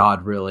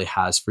God really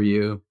has for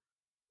you,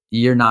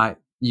 you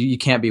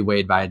can't be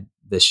weighed by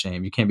this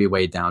shame. You can't be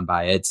weighed down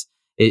by it.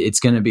 It's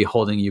going to be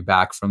holding you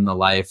back from the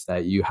life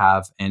that you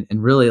have. And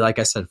really, like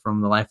I said,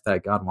 from the life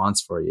that God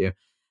wants for you.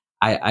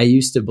 I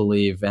used to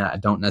believe, and I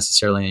don't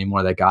necessarily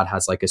anymore, that God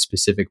has like a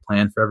specific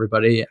plan for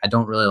everybody. I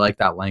don't really like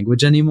that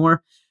language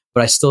anymore.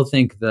 But I still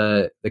think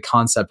the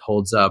concept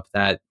holds up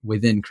that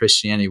within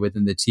Christianity,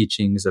 within the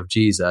teachings of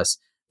Jesus,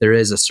 there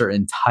is a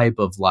certain type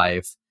of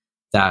life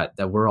that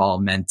we're all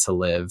meant to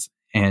live.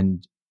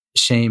 And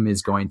shame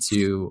is going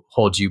to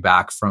hold you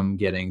back from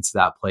getting to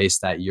that place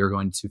that you're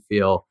going to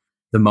feel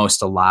the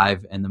most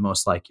alive and the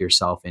most like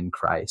yourself in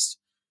Christ.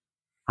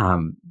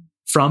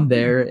 From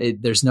there,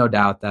 there's no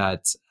doubt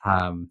that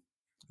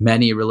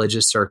many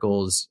religious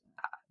circles,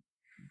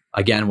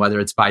 again, whether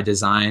it's by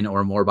design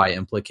or more by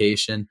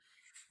implication,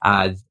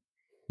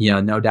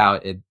 no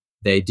doubt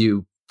they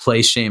do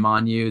place shame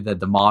on you, that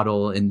the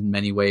model in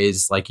many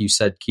ways, like you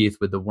said, Keith,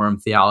 with the worm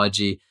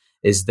theology,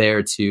 is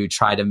there to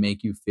try to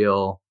make you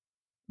feel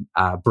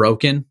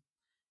broken.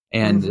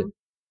 And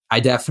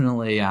I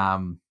definitely,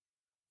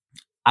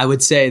 I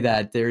would say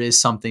that there is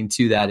something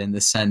to that in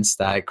the sense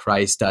that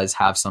Christ does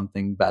have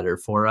something better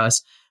for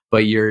us,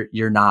 but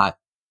you're not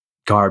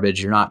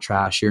garbage, you're not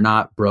trash, you're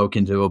not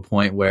broken to a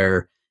point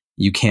where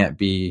you can't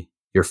be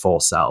your full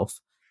self.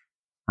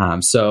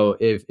 So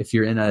if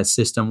you're in a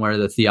system where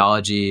the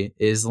theology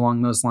is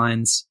along those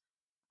lines,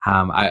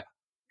 I'm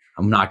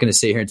not going to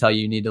sit here and tell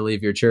you need to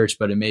leave your church,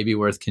 but it may be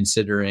worth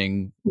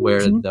considering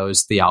where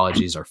those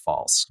theologies are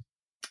false.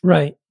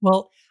 Right.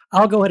 Well,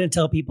 I'll go ahead and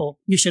tell people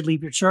you should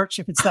leave your church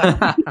if it's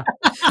that.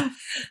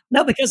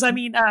 No, because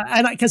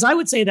because I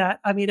would say that.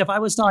 I mean, if I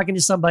was talking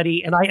to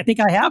somebody, and I think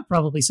I have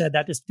probably said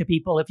that to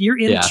people, if you're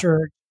in a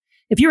church,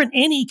 if you're in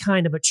any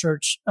kind of a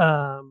church,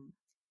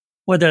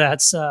 whether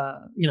that's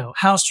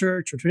house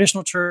church or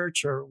traditional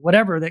church or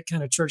whatever that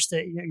kind of church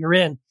that you're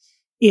in,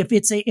 if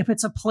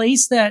it's a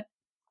place that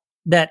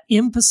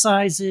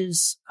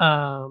emphasizes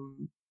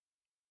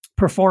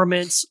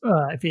performance,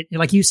 if it,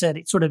 like you said,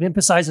 it sort of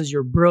emphasizes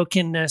your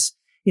brokenness,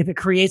 if it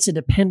creates a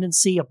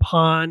dependency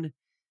upon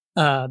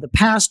the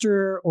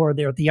pastor or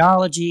their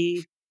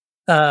theology,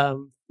 you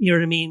know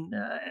what I mean?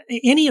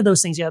 Any of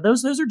those things,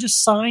 those are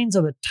just signs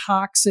of a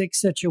toxic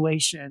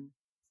situation.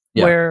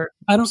 Where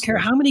I don't care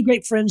how many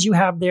great friends you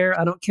have there.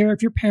 I don't care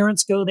if your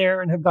parents go there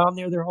and have gone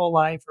there their whole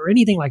life or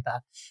anything like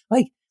that.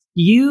 Like,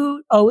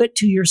 you owe it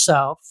to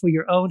yourself for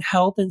your own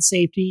health and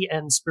safety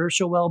and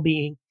spiritual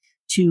well-being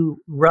to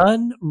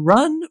run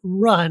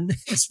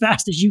as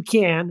fast as you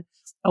can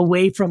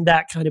away from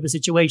that kind of a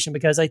situation.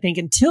 Because I think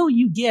until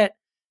you get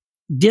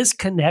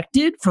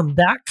disconnected from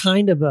that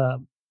kind of a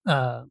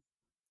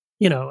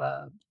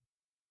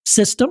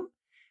system,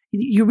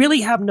 you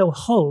really have no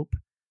hope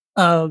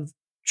of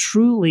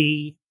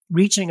truly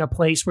reaching a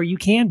place where you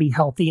can be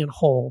healthy and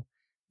whole,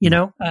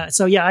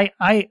 So I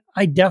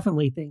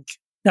definitely think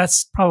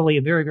that's probably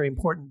a very, very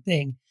important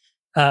thing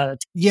to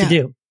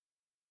do.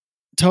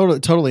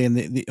 Totally. And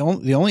the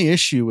only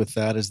issue with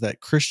that is that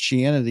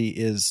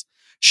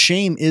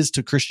shame is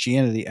to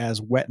Christianity as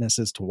wetness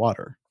is to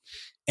water.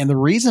 And the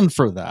reason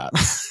for that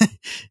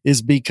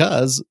is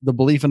because the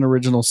belief in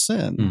original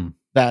sin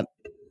that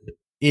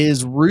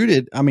is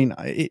rooted. For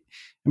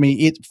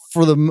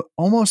the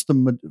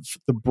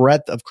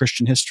breadth of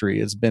Christian history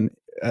has been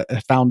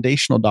a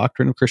foundational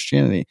doctrine of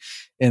Christianity.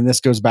 And this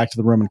goes back to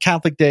the Roman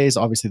Catholic days.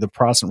 Obviously the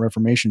Protestant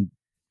Reformation,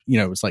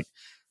 it's like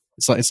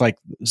the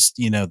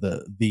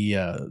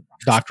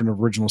doctrine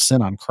of original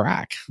sin on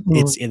crack.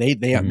 They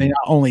not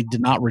only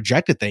did not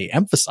reject it, they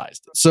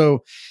emphasized it.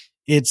 So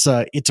it's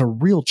a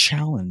real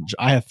challenge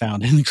I have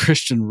found in the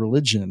Christian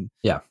religion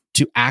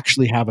to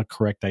actually have a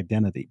correct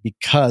identity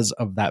because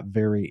of that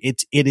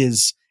it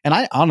is. And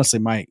I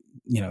honestly I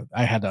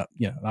had to,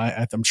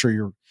 I'm sure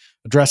you're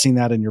addressing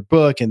that in your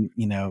book and,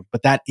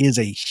 but that is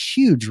a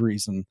huge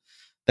reason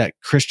that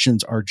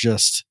Christians are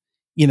just,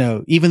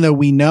 even though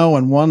we know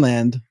on one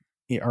end,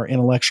 our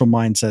intellectual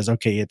mind says,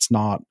 okay, it's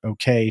not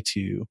okay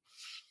to,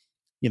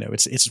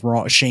 it's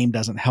wrong. Shame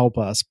doesn't help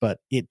us,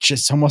 but it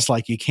just almost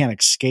like you can't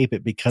escape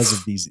it because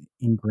of these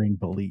ingrained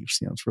beliefs.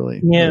 It's really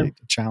a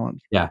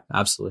challenge. Yeah,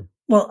 absolutely.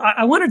 Well,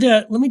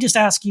 let me just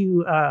ask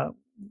you a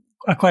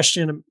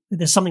question.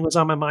 There's something was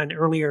on my mind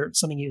earlier,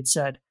 something you had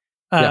said.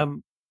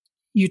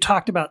 You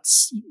talked about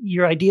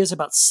your ideas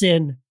about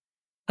sin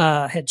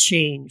had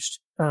changed.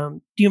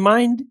 Do you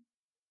mind?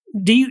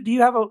 Do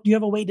you have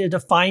a way to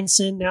define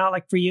sin now?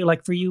 Like for you,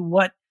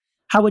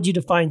 how would you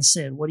define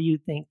sin? What do you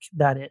think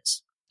that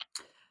is?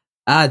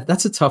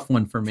 That's a tough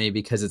one for me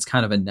because it's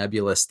kind of a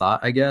nebulous thought,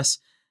 I guess.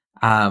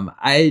 So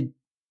I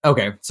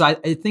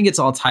think it's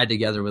all tied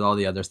together with all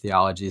the other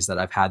theologies that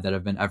I've had that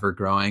have been ever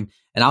growing.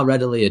 And I'll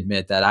readily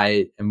admit that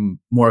I am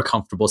more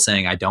comfortable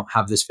saying I don't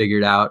have this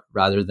figured out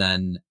rather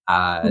than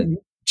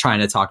trying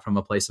to talk from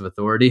a place of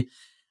authority.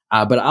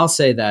 But I'll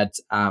say that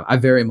I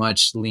very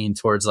much lean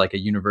towards like a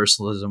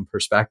universalism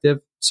perspective.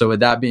 So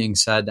with that being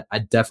said, I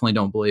definitely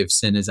don't believe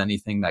sin is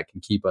anything that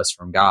can keep us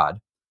from God.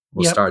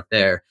 We'll start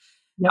there.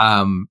 Yep.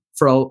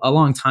 For a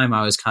long time,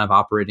 I was kind of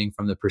operating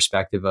from the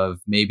perspective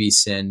of maybe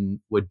sin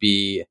would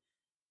be,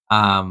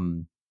 I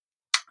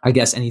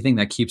guess, anything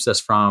that keeps us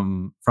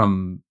from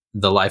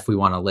the life we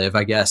want to live,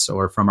 I guess,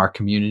 or from our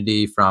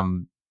community,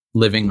 from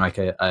living like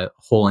a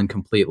whole and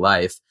complete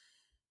life.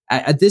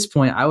 At this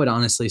point, I would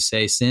honestly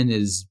say sin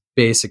is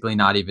basically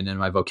not even in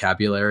my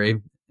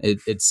vocabulary.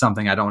 It's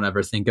something I don't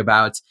ever think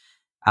about,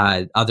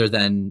 other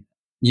than,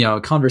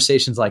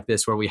 conversations like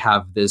this where we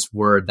have this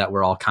word that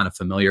we're all kind of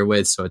familiar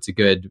with. So it's a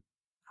good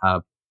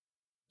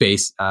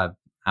base, a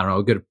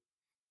good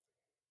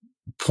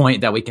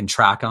point that we can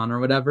track on or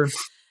whatever.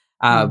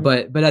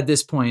 But at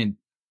this point,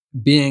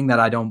 being that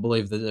I don't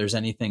believe that there's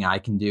anything I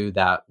can do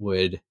that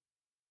would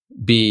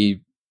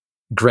be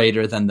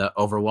greater than the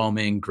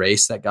overwhelming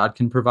grace that God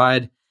can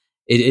provide,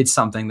 it's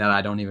something that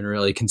I don't even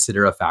really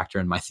consider a factor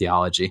in my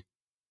theology.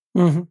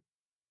 Mm-hmm.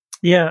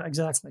 Yeah,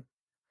 exactly.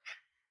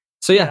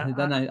 So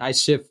then I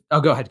shift.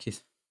 Oh, go ahead,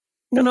 Keith.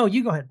 No,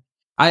 you go ahead.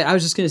 I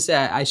was just going to say,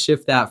 I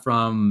shift that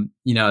from,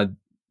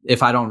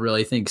 if I don't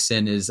really think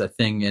sin is a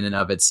thing in and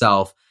of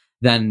itself,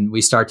 then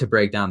we start to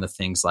break down the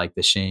things like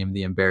the shame,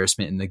 the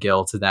embarrassment, and the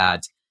guilt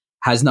that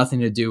has nothing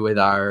to do with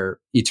our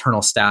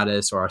eternal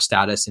status or our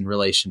status in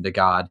relation to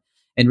God,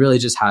 and really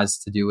just has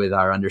to do with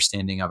our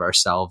understanding of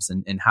ourselves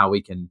and how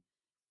we can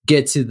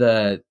get to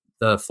the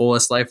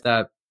fullest life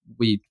that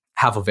we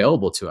have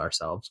available to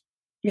ourselves.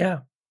 Yeah,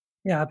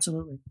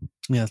 absolutely.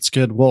 Yeah, that's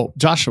good. Well,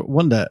 Josh,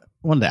 wanted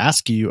to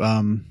ask you,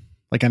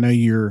 like I know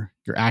you're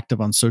active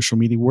on social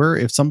media. Where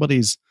if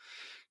somebody's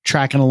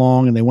tracking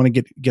along and they want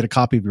to get a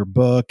copy of your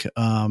book,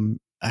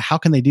 how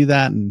can they do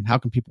that, and how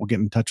can people get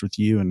in touch with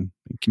you and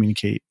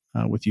communicate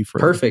with you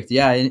further? Perfect.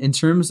 Yeah, in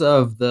terms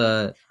of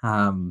the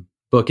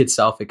book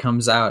itself, it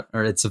comes out,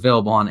 or it's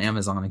available on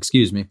Amazon.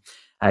 Excuse me.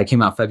 It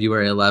came out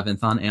February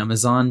 11th on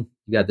Amazon.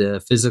 You got the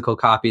physical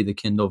copy, the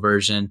Kindle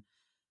version,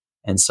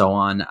 and so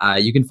on.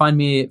 You can find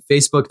me at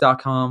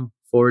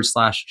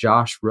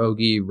facebook.com/Josh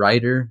Roggie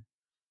Writer,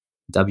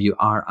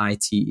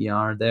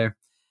 WRITER there.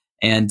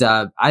 And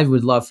I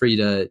would love for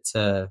you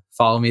to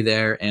follow me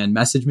there and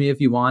message me if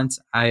you want.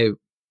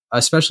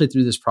 Especially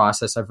through this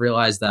process, I've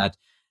realized that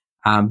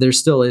there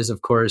still is,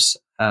 of course,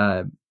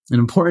 an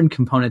important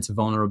component to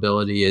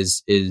vulnerability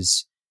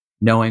is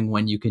knowing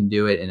when you can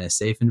do it in a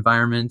safe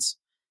environment.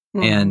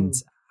 Mm-hmm. And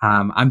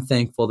I'm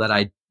thankful that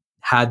I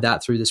had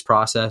that through this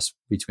process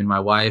between my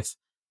wife,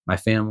 my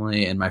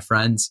family, and my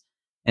friends.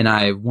 And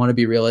I want to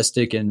be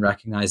realistic and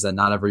recognize that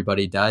not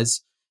everybody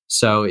does.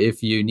 So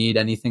if you need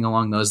anything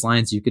along those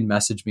lines, you can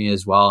message me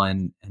as well.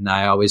 And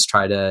I always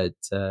try to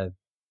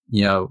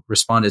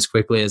respond as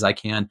quickly as I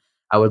can.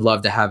 I would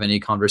love to have any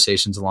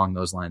conversations along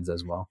those lines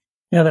as well.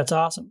 Yeah, that's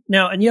awesome.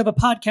 Now, and you have a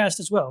podcast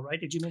as well, right?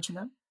 Did you mention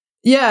that?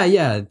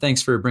 Yeah.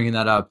 Thanks for bringing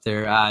that up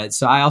there.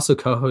 So I also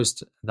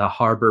co-host the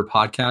Harbor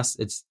podcast.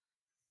 It's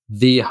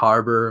The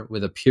Harbor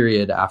with a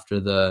period after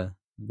the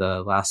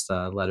last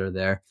letter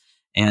there.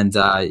 And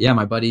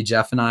my buddy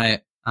Jeff and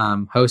I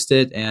host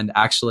it. And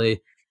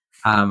actually,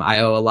 I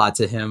owe a lot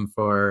to him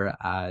for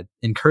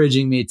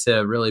encouraging me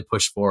to really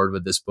push forward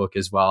with this book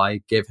as well.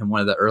 I gave him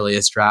one of the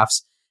earliest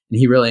drafts, and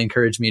he really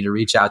encouraged me to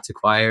reach out to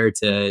Choir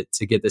to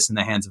get this in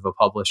the hands of a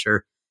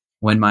publisher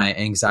when my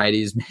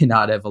anxieties may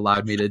not have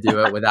allowed me to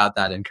do it without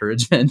that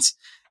encouragement.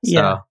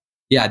 So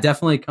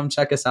definitely come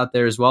check us out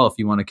there as well if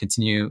you want to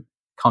continue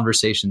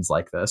conversations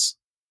like this.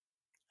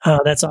 Oh,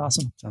 that's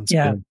awesome. Sounds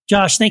good.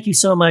 Josh, thank you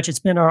so much. It's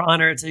been our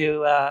honor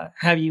to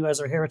have you as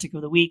our Heretic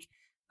of the Week.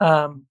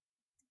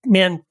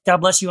 Man, God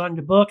bless you on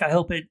your book. I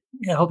hope it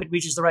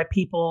reaches the right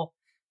people.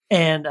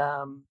 And,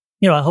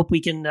 I hope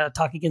we can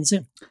talk again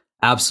soon.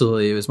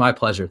 Absolutely. It was my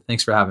pleasure.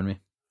 Thanks for having me.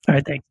 All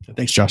right. Thanks.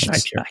 Thanks, Josh. All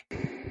right, bye.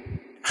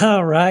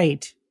 All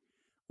right.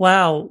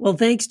 Wow. Well,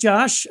 thanks,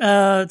 Josh,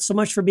 so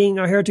much for being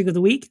our Heretic of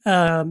the Week.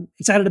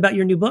 Excited about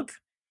your new book.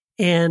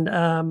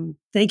 And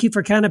thank you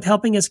for kind of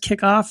helping us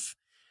kick off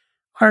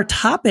our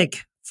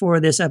topic for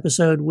this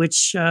episode,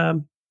 which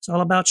is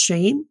all about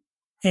shame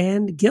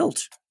and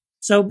guilt.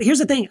 So here's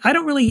the thing. I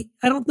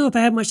don't know if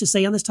I have much to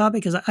say on this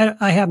topic because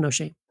I have no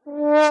shame.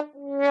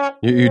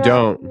 You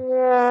don't.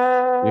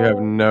 You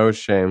have no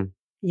shame.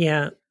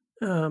 Yeah.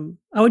 I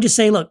would just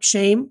say, look,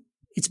 shame,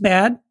 it's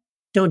bad.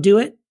 Don't do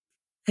it.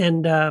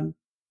 And,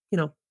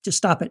 just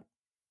stop it.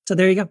 So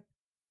there you go.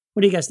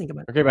 What do you guys think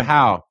about it? Okay, but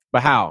how?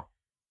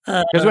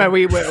 Because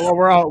we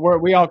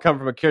all come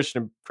from a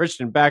Christian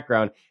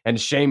background, and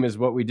shame is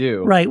what we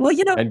do, right? Well,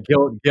 and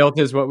guilt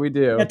is what we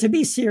do. Yeah, to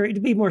be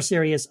more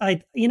serious,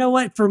 you know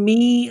what? For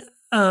me,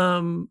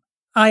 I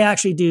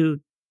actually do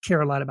care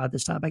a lot about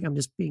this topic. I'm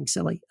just being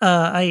silly.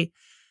 I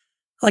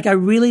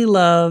really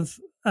love.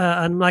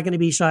 I'm not going to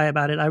be shy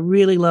about it. I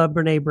really love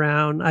Brene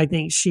Brown. I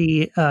think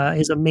she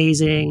is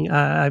amazing.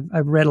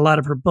 I've read a lot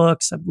of her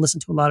books. I've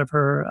listened to a lot of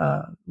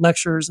her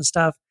lectures and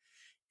stuff.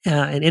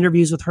 And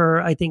interviews with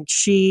her. I think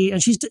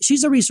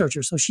she's a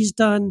researcher. So she's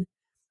done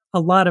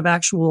a lot of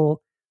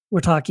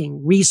we're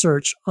talking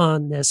research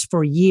on this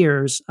for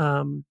years,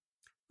 on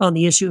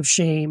the issue of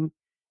shame,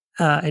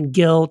 and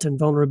guilt and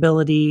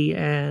vulnerability.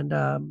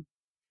 And,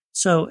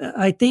 so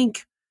I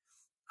think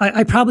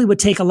I probably would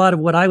take a lot of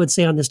what I would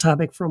say on this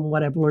topic from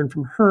what I've learned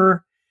from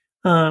her.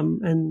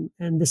 And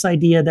this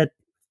idea that,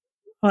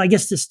 well, I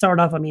guess to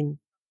start off,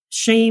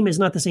 shame is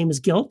not the same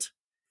as guilt.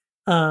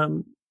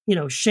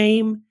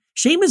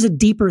 Shame is a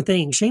deeper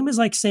thing. Shame is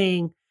like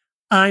saying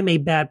I'm a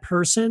bad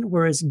person,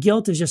 whereas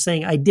guilt is just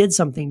saying I did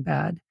something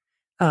bad.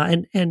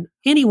 And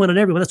anyone and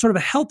everyone, that's sort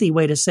of a healthy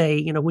way to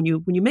say, when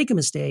you make a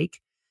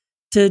mistake,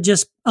 to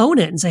just own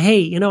it and say,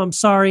 hey, I'm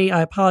sorry,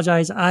 I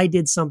apologize, I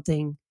did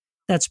something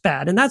that's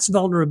bad. And that's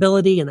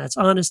vulnerability, and that's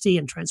honesty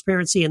and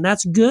transparency, and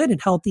that's good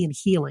and healthy and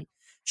healing.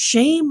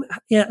 Shame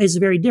is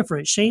very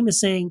different. Shame is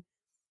saying,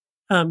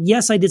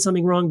 yes, I did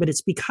something wrong, but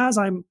it's because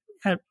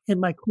in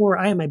my core,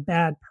 I am a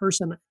bad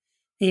person.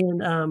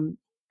 And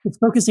it's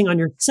focusing on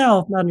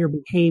yourself, not on your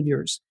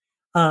behaviors.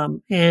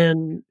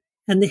 And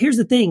here's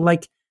the thing,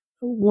 like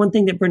one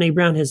thing that Brene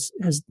Brown has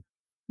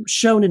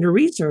shown in her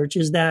research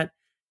is that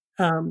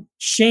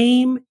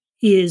Shame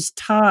is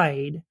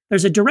tied.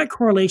 There's a direct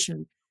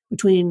correlation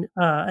between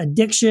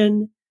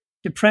addiction,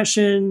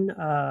 depression,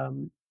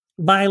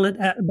 violent,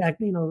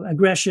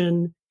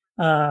 aggression,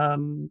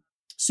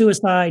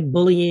 suicide,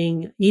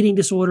 bullying, eating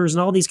disorders,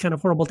 and all these kind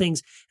of horrible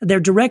things. They're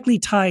directly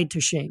tied to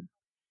shame.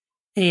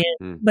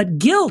 But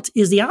guilt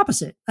is the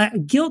opposite.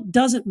 Guilt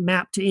doesn't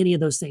map to any of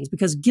those things,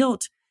 because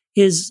guilt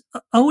is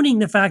owning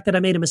the fact that I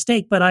made a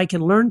mistake, but I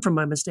can learn from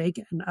my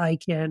mistake, and I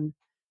can,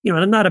 and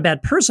I'm not a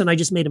bad person. I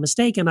just made a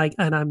mistake, and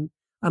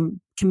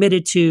I'm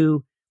committed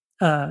to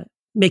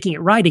making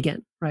it right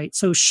again. Right.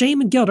 So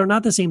shame and guilt are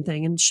not the same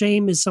thing, and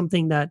shame is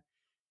something that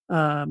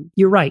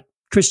you're right.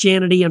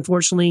 Christianity,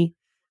 unfortunately,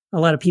 a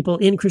lot of people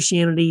in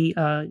Christianity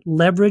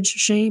leverage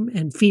shame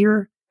and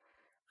fear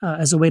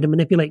as a way to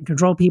manipulate and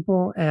control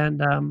people.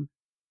 And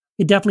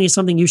it definitely is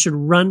something you should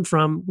run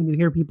from when you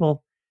hear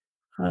people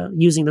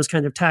using those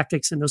kinds of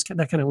tactics and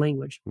that kind of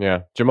language.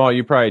 Yeah. Jamal,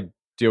 you probably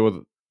deal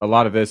with a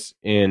lot of this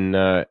in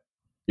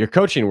your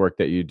coaching work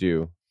that you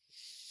do,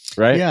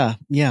 right?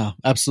 Yeah,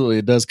 absolutely.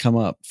 It does come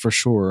up for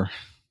sure.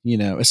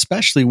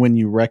 Especially when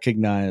you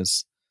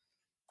recognize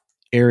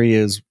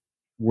areas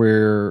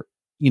where,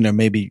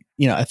 maybe,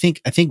 I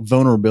think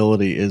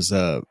vulnerability is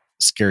a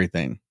scary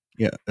thing.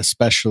 Yeah.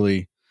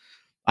 Especially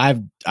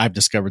I've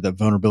discovered that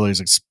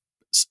vulnerability is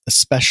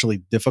especially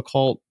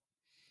difficult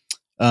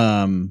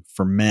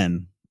for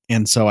men.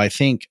 And so I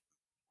think,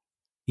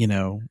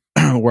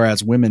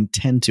 whereas women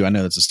tend to, I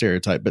know that's a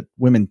stereotype, but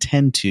women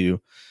tend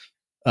to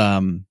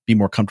be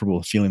more comfortable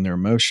with feeling their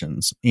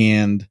emotions.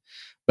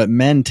 But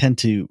men tend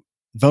to,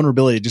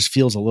 vulnerability just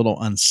feels a little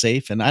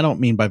unsafe. And I don't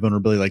mean by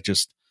vulnerability like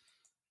just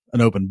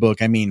an open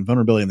book. I mean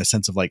vulnerability in the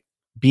sense of like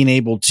being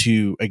able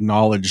to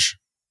acknowledge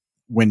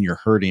when you're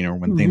hurting or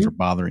when things are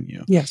bothering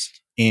you. Yes.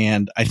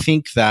 And I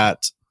think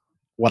that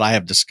what I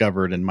have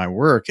discovered in my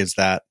work is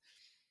that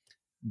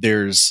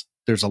there's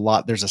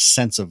a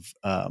sense of,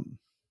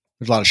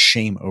 there's a lot of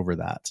shame over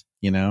that,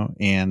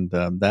 and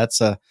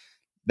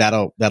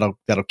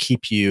that'll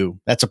keep you,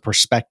 that's a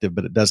perspective,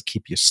 but it does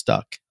keep you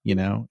stuck,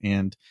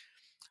 and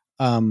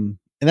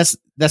that's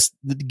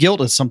the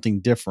guilt is something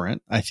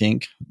different, I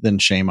think, than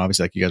shame,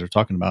 obviously, like you guys are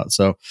talking about.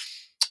 So,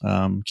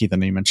 Keith, I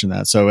know you mentioned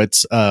that. So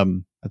it's, I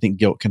think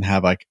guilt can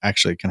have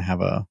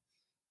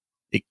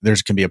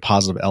can be a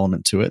positive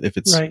element to it if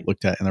it's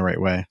looked at in the right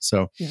way.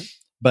 So,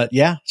 but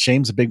yeah,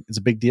 shame's it's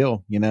a big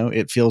deal.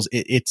 It feels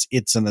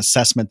it's an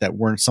assessment that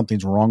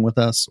something's wrong with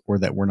us, or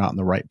that we're not in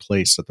the right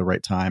place at the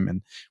right time,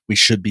 and we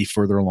should be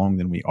further along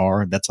than we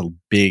are. That's a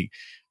big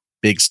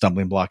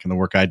stumbling block in the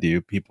work I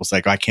do. People's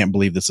like, I can't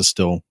believe this is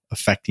still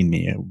affecting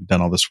me. I've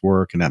done all this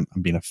work and I'm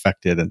being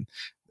affected, and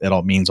it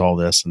all means all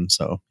this. And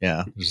so,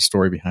 yeah, there's a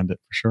story behind it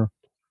for sure.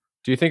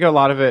 Do you think a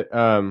lot of it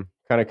kind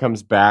of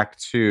comes back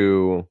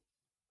to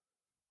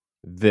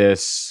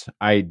this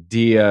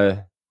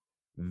idea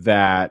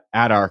that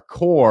at our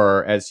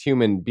core as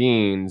human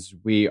beings,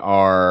 we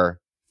are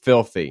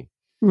filthy?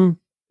 Do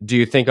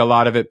you think a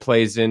lot of it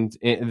plays in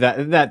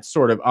that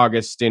sort of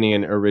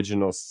Augustinian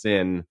original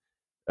sin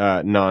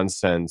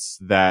nonsense,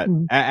 that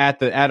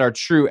at our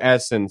true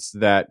essence,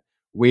 that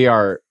we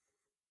are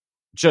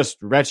just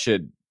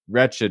wretched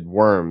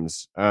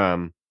worms?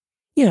 Total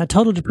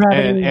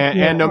depravity.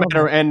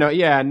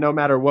 No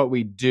matter what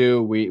we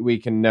do, we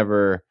can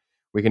never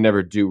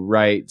do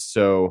right.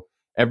 So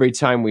every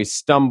time we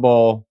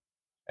stumble,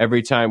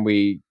 every time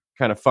we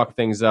kind of fuck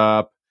things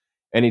up,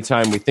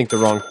 anytime we think the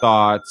wrong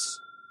thoughts,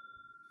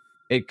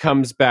 it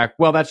comes back,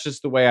 well, that's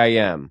just the way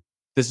I am.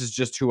 This is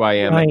just who I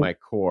am at my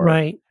core.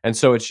 Right. And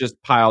so it's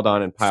just piled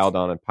on and piled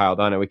on and piled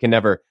on, and we can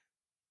never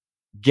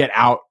get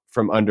out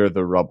from under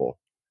the rubble.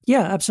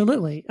 Yeah,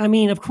 absolutely. I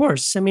mean, of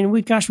course. I mean,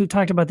 we've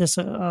talked about this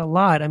a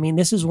lot. I mean,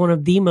 this is one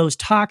of the most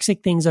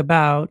toxic things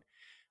about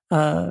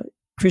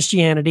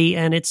Christianity,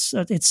 and it's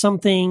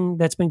something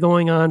that's been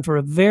going on for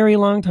a very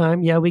long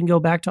time. Yeah, we can go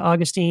back to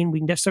Augustine. We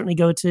can certainly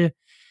go to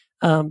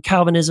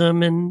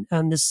Calvinism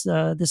and this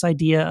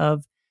idea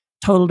of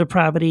total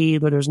depravity,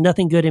 where there's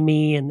nothing good in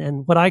me,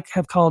 and what I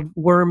have called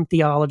worm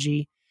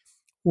theology,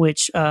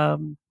 which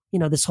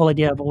this whole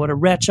idea of what a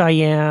wretch I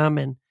am,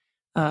 and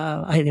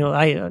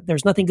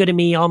there's nothing good in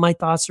me. All my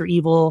thoughts are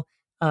evil,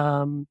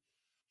 and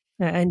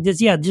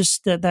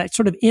just that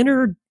sort of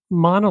inner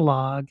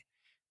monologue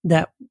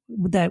that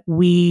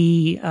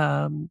we've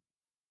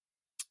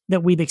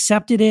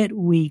accepted it.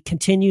 We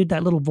continued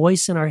that little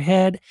voice in our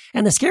head,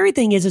 and the scary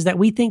thing is that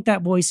we think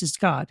that voice is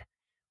God.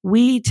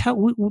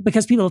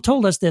 Because people have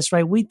told us this,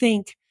 right? We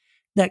think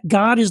that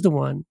God is the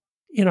one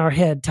in our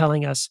head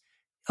telling us,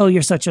 "Oh,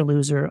 you're such a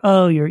loser.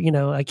 Oh,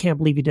 I can't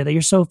believe you did that.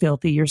 You're so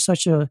filthy. You're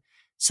such a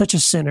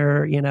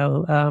sinner."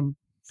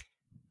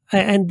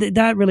 And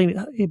that really,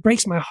 it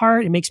breaks my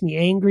heart. It makes me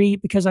angry,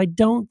 because I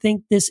don't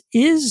think this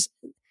isn't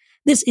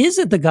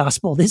the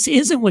gospel. This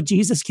isn't what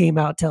Jesus came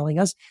out telling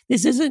us.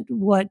 This isn't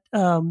what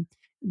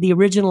the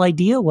original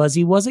idea was.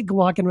 He wasn't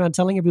walking around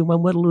telling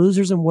everyone what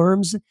losers and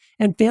worms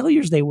and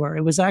failures they were.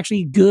 It was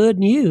actually good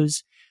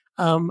news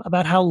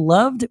about how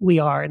loved we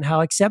are and how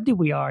accepted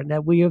we are, and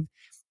that we have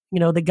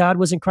that God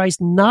was in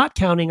Christ, not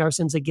counting our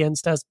sins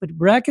against us, but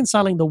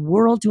reconciling the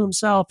world to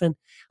himself. And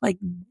like,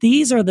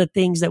 these are the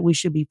things that we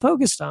should be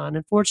focused on.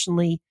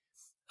 Unfortunately,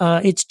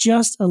 it's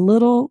just a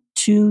little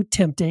too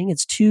tempting.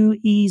 It's too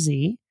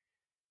easy.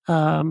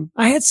 I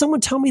had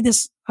someone tell me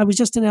this. I was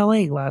just in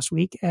LA last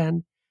week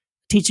and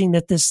teaching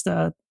that this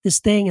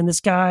thing, and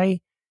this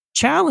guy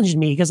challenged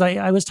me because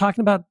I was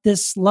talking about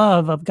this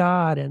love of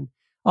God and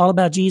all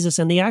about Jesus.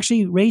 And he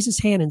actually raised his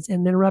hand and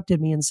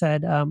interrupted me and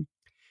said,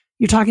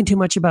 you're talking too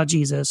much about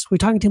Jesus. We're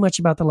talking too much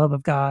about the love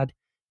of God.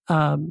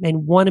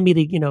 And wanted me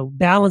to,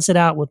 balance it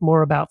out with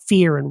more about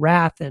fear and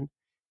wrath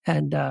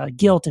and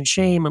guilt and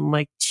shame. I'm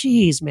like,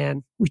 geez,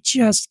 man, we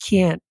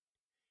can't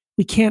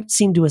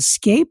seem to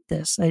escape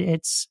this.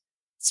 It's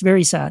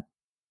very sad.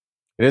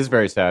 It is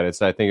very sad.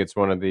 I think it's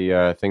one of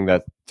the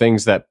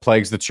things that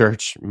plagues the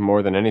church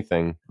more than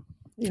anything.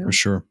 Yeah. For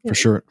sure.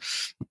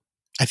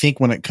 I think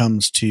when it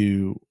comes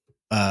to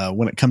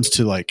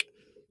like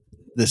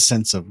the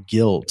sense of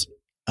guilt,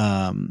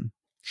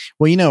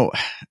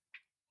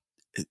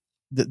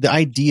 the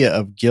idea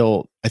of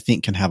guilt, I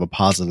think, can have a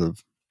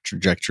positive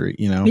trajectory.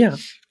 Yeah.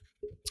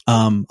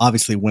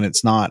 Obviously, when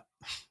it's not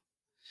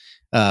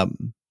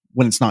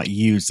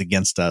used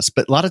against us,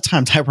 but a lot of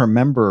times I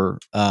remember,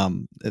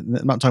 I'm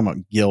not talking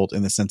about guilt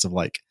in the sense of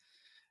like,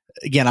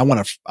 again, I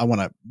want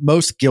to,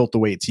 most guilt, the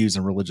way it's used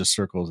in religious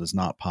circles is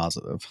not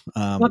positive.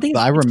 Well, I think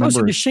it's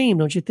closer to shame,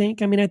 don't you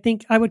think? I mean, I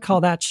think I would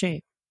call that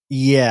shame.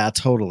 Yeah,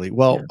 totally.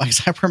 Well, I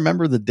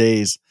remember the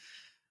days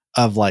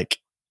of like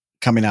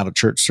coming out of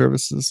church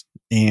services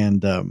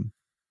and,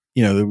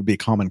 there would be a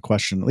common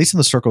question, at least in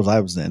the circles I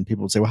was in.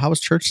 People would say, well, how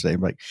was church today?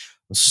 I'm like,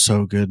 it was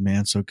so good,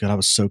 man. So good. I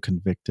was so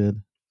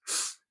convicted.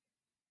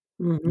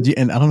 Mm-hmm.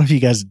 And I don't know if you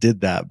guys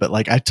did that, but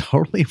like, I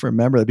totally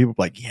remember that people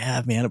were like,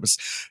 yeah, man,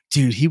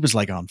 dude, he was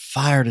like on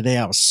fire today.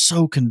 I was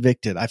so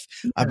convicted. I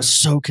was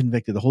so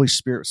convicted. The Holy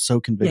Spirit was so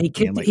convicted.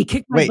 Yeah, he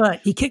kicked my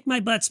butt. He kicked my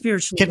butt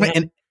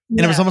spiritually. And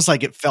it was almost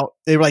like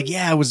they were like,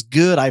 yeah, it was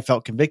good. I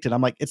felt convicted.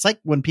 I'm like, it's like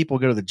when people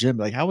go to the gym,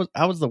 like,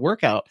 how was the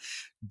workout?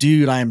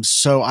 Dude,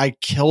 I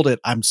killed it.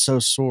 I'm so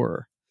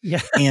sore.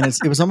 Yeah. And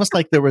it was almost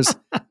like there was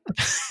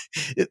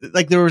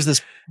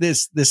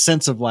this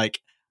sense of like,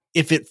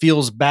 if it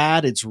feels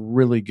bad, it's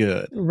really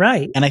good.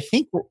 Right. And I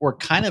think we're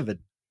kind of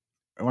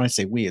when I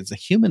say we, it's a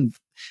human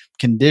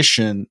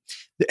condition.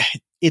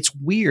 It's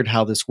weird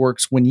how this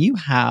works when you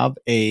have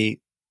a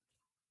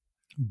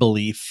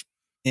belief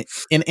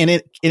and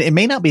it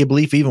may not be a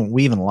belief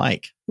we even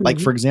like. Mm-hmm. Like,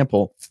 for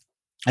example,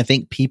 I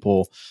think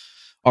people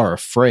are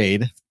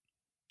afraid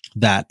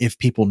that if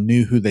people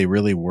knew who they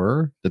really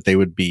were, that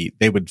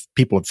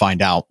people would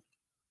find out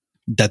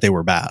that they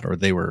were bad or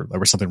there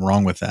was something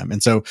wrong with them.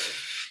 And so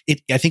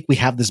I think we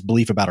have this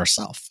belief about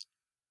ourselves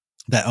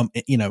that,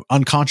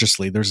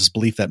 unconsciously there's this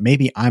belief that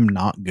maybe I'm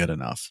not good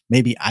enough.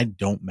 Maybe I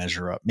don't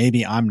measure up.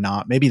 Maybe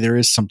there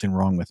is something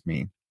wrong with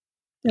me.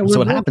 Yeah, so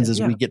what happens is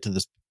we get to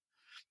this,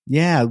 we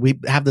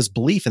have this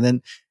belief, and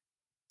then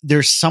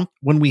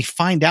when we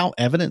find out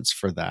evidence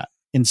for that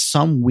in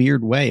some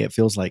weird way, it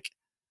feels like,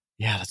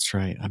 yeah, that's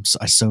right.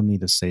 I so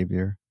need a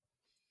savior.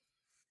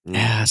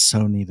 Yeah, I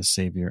so need a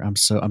savior. I'm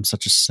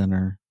such a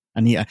sinner.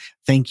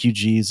 Thank you,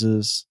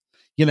 Jesus.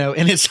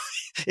 And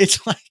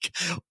it's like,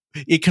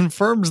 it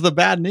confirms the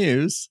bad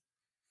news.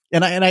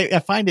 And I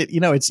find it,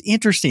 it's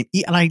interesting.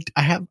 And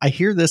I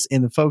hear this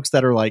in the folks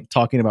that are like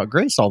talking about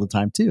grace all the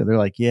time too. They're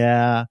like,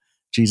 yeah,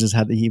 Jesus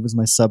he was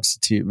my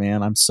substitute,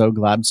 man. I'm so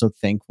glad. I'm so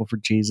thankful for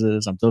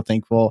Jesus. I'm so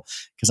thankful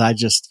because I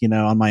just,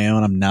 on my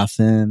own, I'm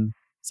nothing.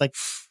 It's like,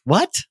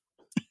 what?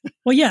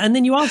 Well, yeah. And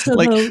then you also,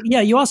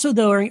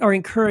 are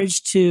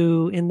encouraged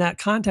to, in that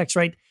context,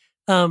 right,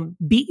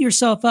 beat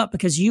yourself up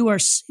because you are,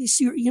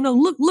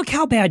 look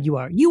how bad you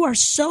are. You are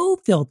so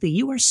filthy.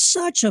 You are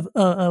such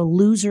a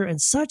loser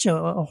and such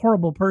a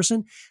horrible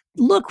person.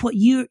 Look what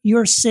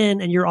your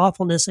sin and your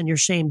awfulness and your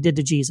shame did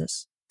to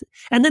Jesus.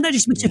 And then that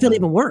just makes you feel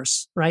even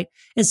worse, right?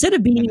 Instead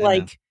of being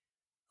like,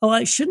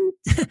 oh, shouldn't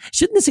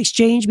this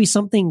exchange be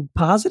something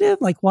positive?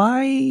 Like,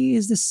 why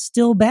is this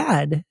still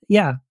bad?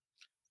 Yeah.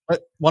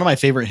 One of my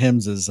favorite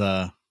hymns is,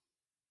 I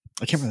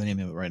can't remember the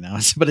name of it right now,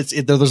 but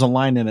there's a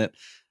line in it.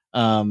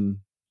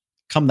 Come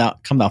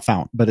thou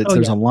fount, but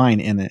there's a line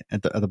in it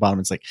at the bottom.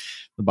 It's like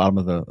the bottom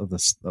of the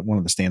one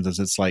of the stanzas.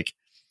 It's like,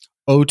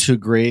 oh, to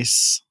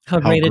grace, how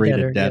great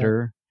a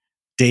debtor.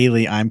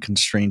 Daily I'm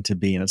constrained to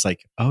be. And it's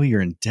like, oh,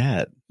 you're in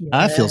debt.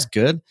 Yeah. That feels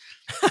good.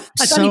 I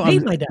thought you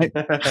paid my debt.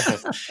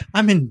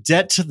 I'm in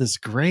debt to this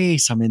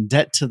grace. I'm in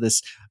debt to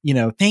this,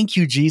 thank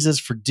you, Jesus,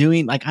 for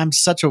doing, like,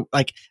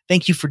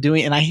 thank you for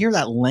doing. And I hear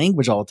that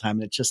language all the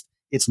time. And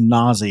it's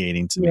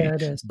nauseating to me. Yeah,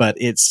 it is. But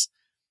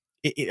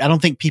I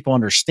don't think people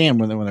understand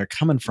when they're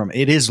coming from,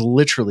 it is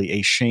literally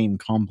a shame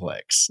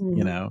complex,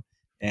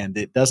 and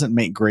it doesn't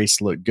make grace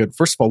look good.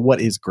 First of all,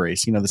 what is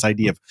grace? This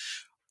idea of,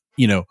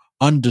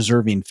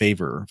 undeserving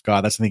favor of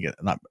God. That's, I think,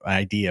 not an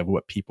idea of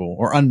what people,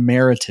 or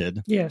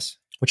unmerited. Yes.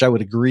 Which I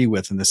would agree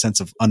with in the sense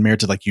of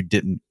unmerited, like you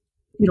didn't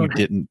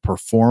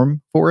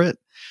perform for it.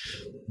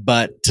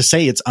 But to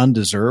say it's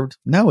undeserved,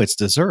 no, it's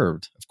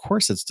deserved. Of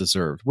course it's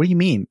deserved. What do you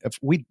mean? If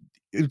we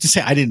to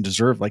say I didn't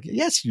deserve, like,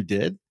 yes, you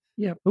did.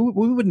 Yeah.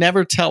 We would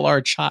never tell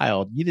our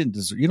child, you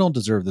don't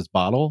deserve this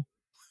bottle.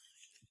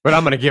 But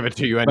I'm going to give it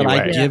to you anyway.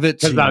 But I give it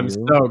to you. Because I'm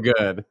so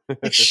good.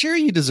 Like, sure,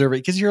 you deserve it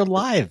because you're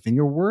alive and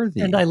you're worthy.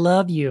 And I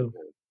love you.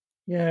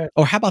 Yeah.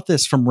 Or how about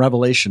this from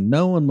Revelation?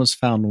 No one was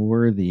found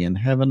worthy in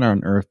heaven or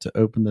on earth to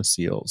open the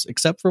seals,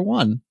 except for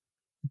one,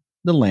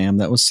 the lamb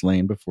that was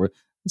slain before.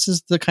 This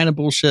is the kind of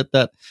bullshit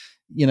that,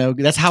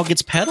 that's how it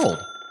gets peddled.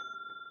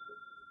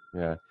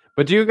 Yeah.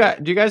 But do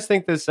you guys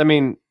think this? I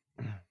mean,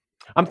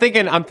 I'm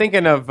thinking of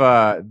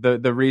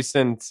the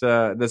recent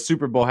the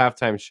Super Bowl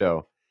halftime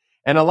show,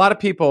 and a lot of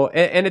people,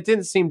 and it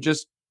didn't seem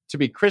just to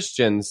be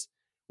Christians,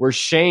 were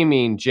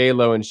shaming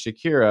J-Lo and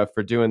Shakira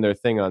for doing their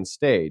thing on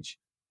stage,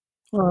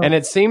 and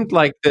it seemed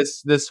like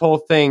this whole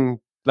thing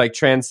like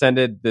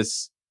transcended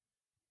this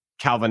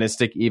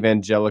Calvinistic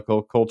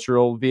evangelical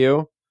cultural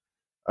view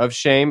of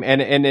shame,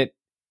 and it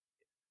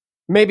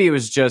maybe it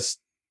was just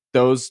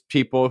those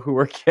people who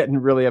were getting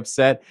really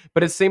upset,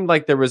 but it seemed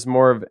like there was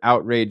more of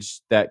outrage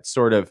that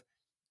sort of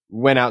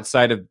went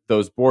outside of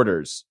those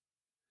borders.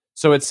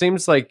 So it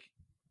seems like,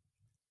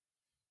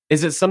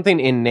 is it something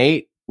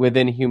innate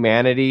within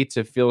humanity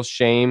to feel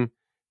shame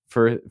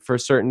for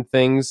certain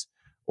things,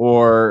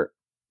 or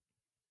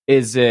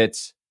is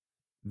it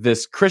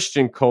this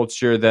Christian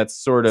culture that's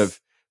sort of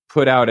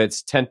put out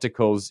its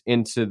tentacles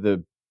into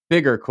the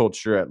bigger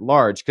culture at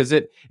large? Because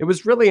it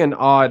was really an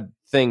odd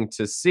thing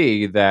to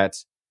see that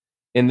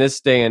in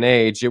this day and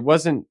age, it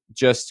wasn't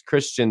just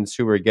Christians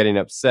who were getting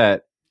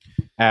upset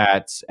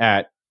at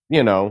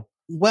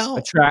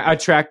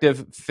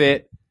attractive,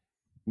 fit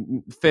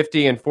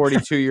 50 and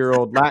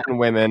 42-year-old Latin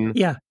women,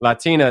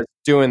 Latinas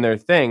doing their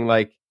thing.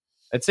 Like,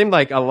 it seemed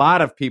like a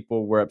lot of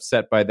people were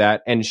upset by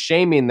that and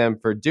shaming them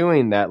for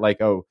doing that. Like,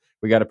 oh,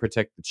 we got to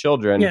protect the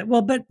children. Yeah,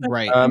 well, but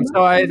right.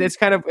 So it's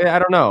kind of, I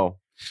don't know.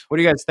 What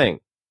do you guys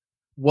think?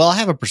 Well, I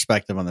have a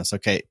perspective on this.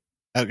 Okay,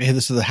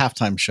 this is the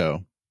halftime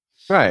show,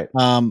 right?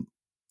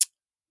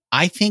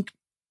 I think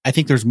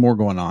there's more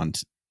going on.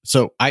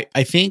 So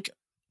I think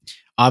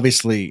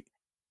obviously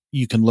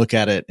you can look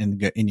at it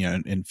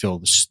and feel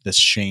this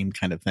shame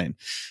kind of thing.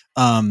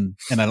 And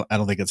I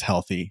don't think it's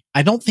healthy.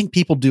 I don't think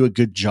people do a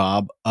good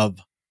job of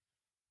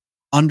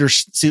I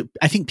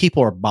think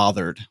people are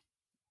bothered.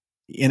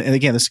 And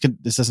again, this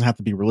doesn't have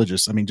to be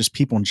religious. I mean, just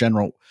people in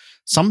general.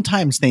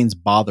 Sometimes things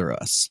bother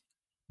us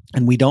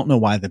and we don't know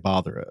why they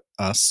bother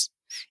us.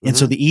 And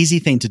so the easy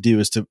thing to do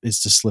is to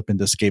slip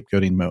into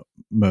scapegoating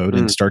mode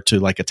and start to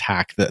like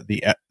attack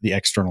the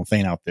external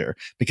thing out there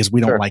because we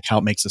don't like how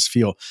it makes us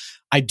feel.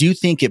 I do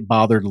think it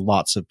bothered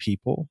lots of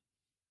people.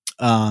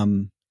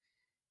 And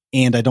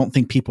I don't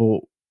think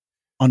people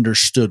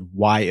understood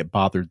why it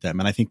bothered them.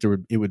 And I think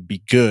it would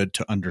be good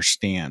to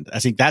understand. I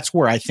think that's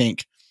where I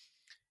think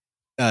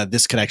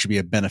this could actually be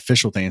a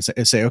beneficial thing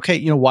and say,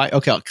 okay, why?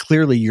 Okay,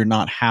 clearly you're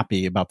not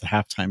happy about the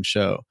halftime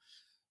show.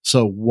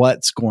 So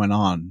what's going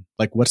on?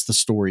 Like, what's the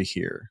story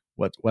here?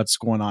 What's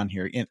going on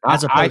here?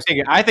 I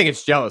think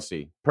it's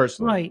jealousy,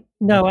 personally. Right?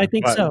 No, I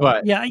think so.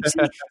 But yeah,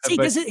 see,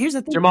 because here's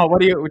the thing. Jamal, what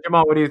do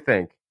you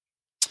think?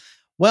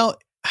 Well,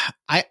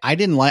 I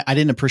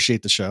didn't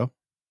appreciate the show,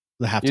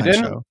 the halftime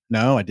show.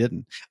 No, I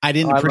didn't. I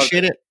didn't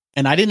appreciate it,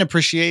 and I didn't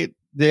appreciate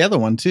the other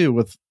one too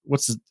with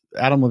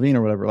Adam Levine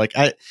or whatever. Like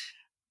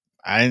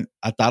I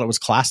thought it was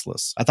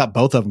classless. I thought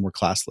both of them were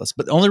classless.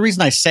 But the only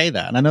reason I say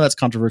that, and I know that's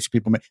controversial,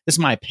 people make, this is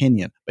my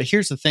opinion, but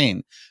here's the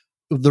thing.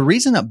 The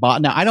reason that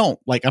now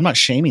I'm not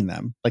shaming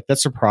them. Like,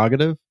 that's their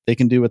prerogative. They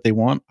can do what they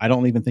want. I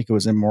don't even think it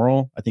was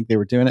immoral. I think they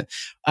were doing it.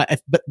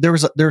 But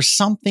there's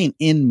something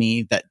in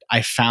me that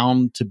I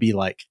found to be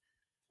like,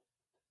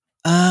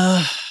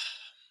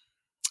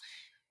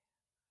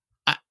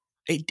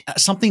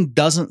 something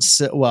doesn't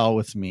sit well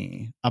with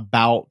me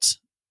about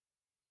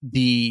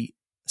the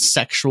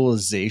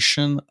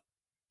sexualization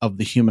of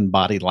the human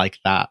body like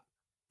that,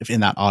 if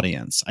in that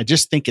audience. I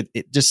just think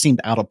it just seemed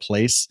out of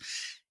place.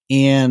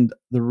 And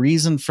the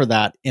reason for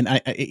that,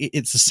 and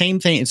it's the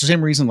same thing. It's the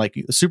same reason, like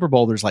the Super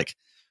Bowl, there's like,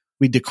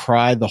 we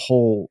decry the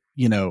whole,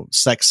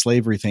 sex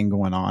slavery thing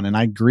going on. And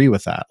I agree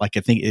with that. Like, I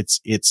think it's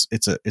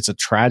a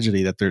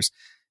tragedy that there's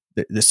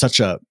such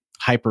a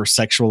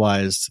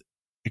hyper-sexualized,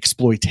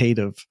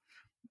 exploitative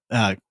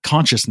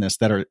consciousness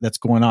that's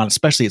going on,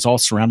 especially it's all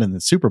surrounding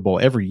the Super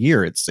Bowl every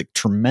year. It's like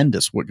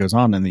tremendous what goes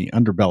on in the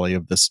underbelly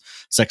of this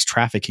sex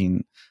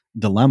trafficking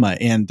dilemma.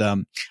 And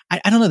I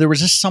don't know, there was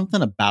just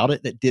something about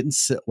it that didn't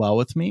sit well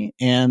with me.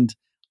 And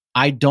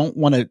I don't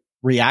want to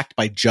react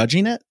by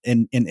judging it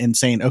and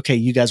saying, okay,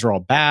 you guys are all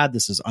bad.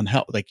 This is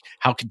unhealthy. Like,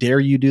 how dare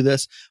you do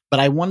this?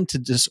 But I wanted to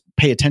just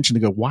pay attention to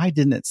go, why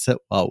didn't it sit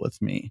well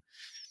with me?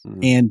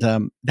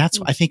 And that's,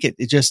 I think it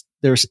just,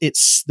 there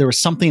was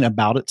something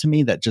about it to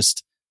me that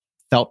just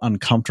felt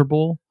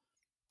uncomfortable,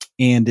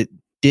 and it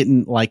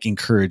didn't like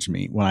encourage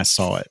me when I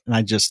saw it. And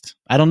I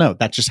don't know.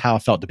 That's just how I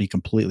felt, to be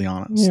completely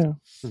honest. Yeah.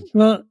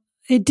 Well,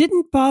 it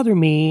didn't bother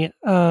me.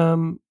 I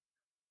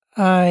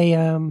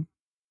mean,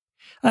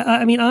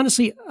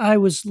 honestly, I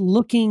was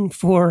looking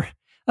for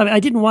I mean, I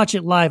didn't watch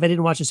it live. I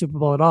didn't watch the Super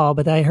Bowl at all,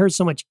 but I heard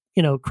so much,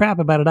 crap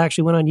about it. I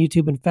actually went on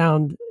YouTube and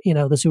found,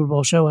 the Super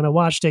Bowl show, and I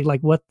watched it.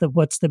 Like,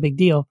 what's the big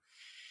deal?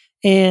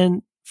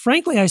 And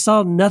frankly, I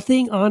saw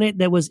nothing on it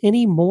that was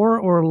any more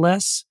or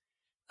less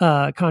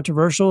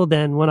controversial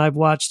than when I've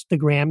watched the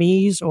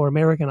Grammys or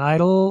American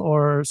Idol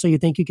or So You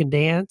Think You Can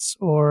Dance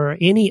or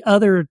any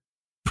other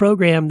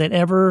program that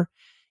ever,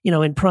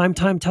 in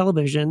primetime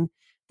television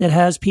that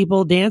has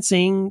people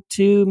dancing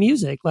to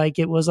music. Like,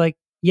 it was like,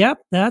 yep,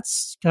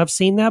 I've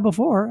seen that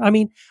before. I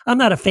mean, I'm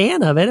not a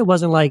fan of it. It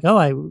wasn't like, oh,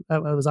 I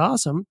was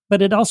awesome,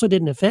 but it also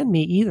didn't offend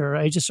me either.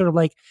 I just sort of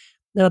like,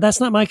 no, that's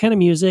not my kind of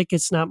music.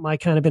 It's not my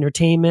kind of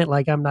entertainment.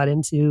 Like, I'm not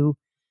into,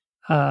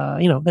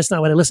 that's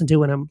not what I listen to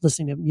when I'm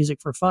listening to music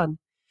for fun.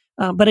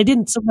 But I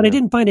didn't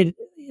find it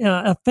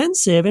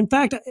offensive. In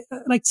fact,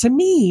 like, to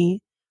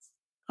me,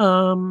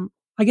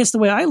 I guess the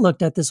way I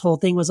looked at this whole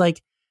thing was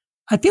like,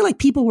 I feel like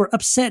people were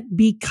upset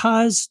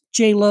because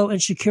J-Lo and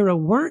Shakira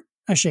weren't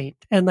ashamed.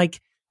 And like,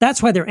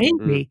 that's why they're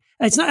angry.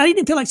 It's not, I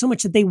didn't feel like so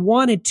much that they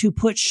wanted to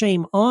put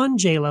shame on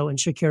J-Lo and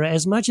Shakira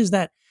as much as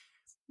that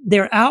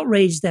they're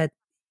outraged that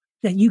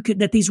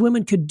these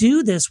women could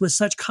do this with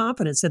such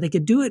confidence, that they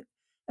could do it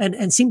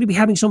and seem to be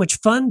having so much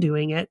fun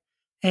doing it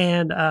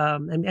and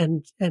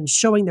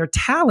showing their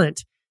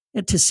talent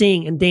to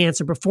sing and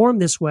dance and perform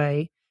this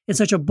way in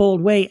such a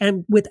bold way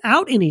and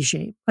without any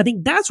shame. I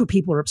think that's what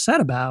people are upset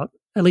about.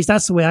 At least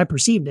that's the way I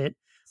perceived it,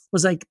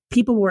 was like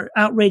people were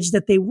outraged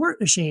that they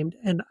weren't ashamed.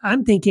 And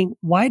I'm thinking,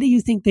 why do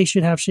you think they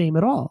should have shame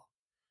at all?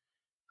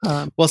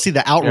 Well, see,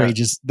 the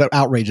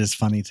outrage is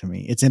funny to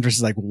me. It's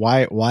interesting. Like,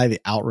 why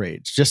the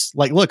outrage? Just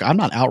like, look, I'm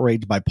not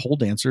outraged by pole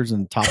dancers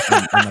and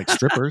and like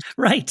strippers.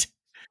 Right.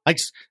 Like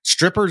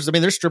strippers. I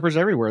mean, there's strippers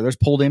everywhere. There's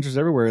pole dancers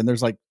everywhere. And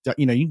there's like,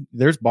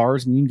 there's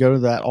bars and you can go to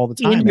that all the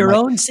time. In your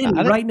like, own city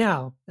right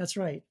now. That's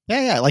right.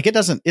 Yeah. Like,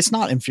 it's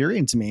not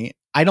infuriating to me.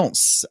 I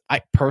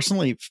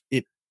personally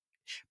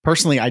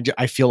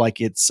feel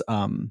like it's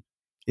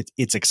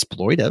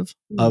exploitive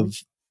of,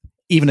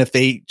 even if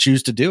they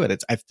choose to do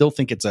it. I still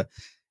think it's a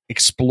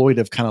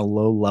exploitive kind of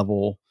low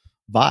level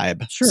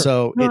vibe. Sure.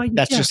 So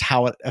that's just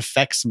how it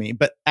affects me.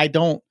 But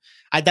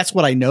that's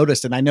what I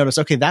noticed. And I noticed,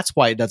 okay, that's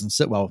why it doesn't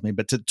sit well with me.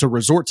 But to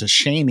resort to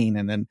shaming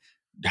and then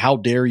how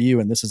dare you,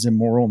 and this is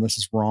immoral and this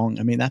is wrong.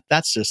 I mean,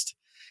 that's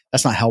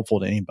not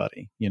helpful to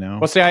anybody,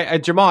 Well, see,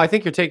 Jamal, I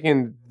think you're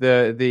taking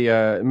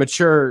the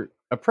mature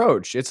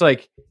approach. It's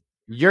like,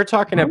 you're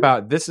talking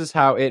about, this is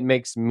how it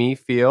makes me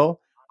feel.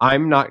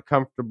 I'm not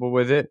comfortable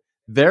with it.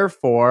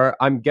 Therefore,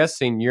 I'm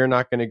guessing you're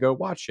not going to go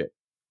watch it.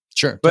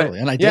 Sure, but, totally.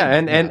 And I did.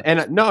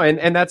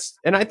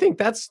 And I think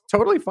that's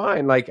totally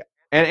fine. Like,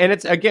 and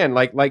it's, again,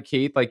 like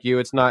Keith, like you,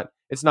 it's not,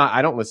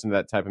 I don't listen to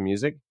that type of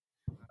music.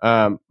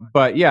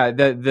 But yeah,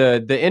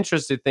 the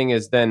interesting thing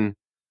is then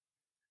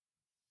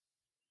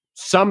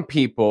some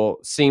people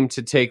seem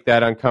to take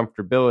that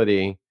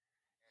uncomfortability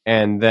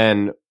and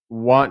then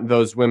want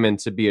those women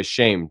to be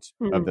ashamed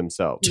of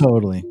themselves.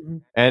 Totally.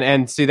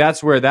 And see,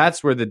 that's where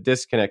the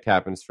disconnect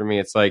happens for me.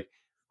 It's like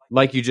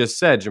you just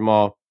said,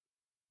 Jamal,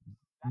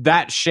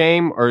 that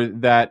shame, or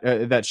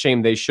that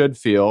shame they should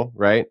feel,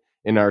 right,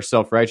 in our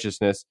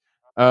self-righteousness,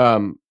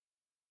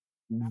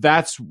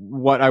 that's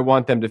what I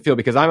want them to feel,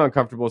 because I'm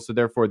uncomfortable, so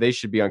therefore they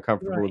should be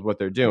uncomfortable with what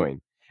they're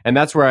doing. And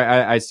that's where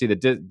I see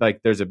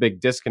there's a big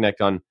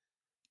disconnect on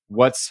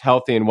what's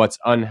healthy and what's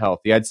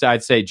unhealthy.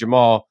 I'd say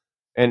Jamal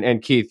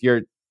and Keith,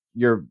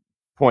 your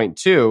point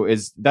too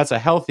is that's a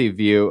healthy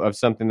view of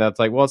something that's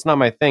like, well, it's not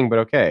my thing, but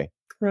okay.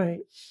 Right.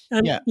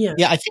 Yeah.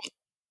 I think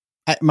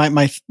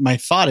my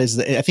thought is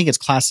that I think it's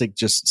classic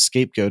just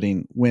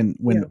scapegoating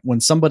when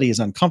somebody is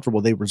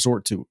uncomfortable, they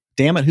resort to,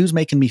 damn it, who's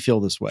making me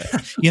feel this way?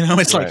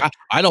 It's right. Like,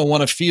 I don't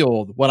want to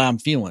feel what I'm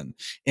feeling.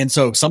 And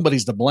so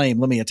somebody's to blame.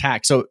 Let me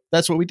attack. So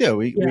that's what we do.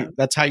 We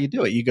that's how you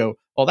do it. You go,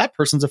 oh, that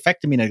person's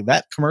affecting me. Now,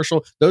 that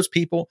commercial, those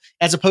people,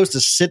 as opposed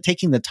to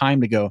taking the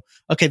time to go,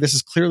 okay, this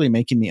is clearly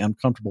making me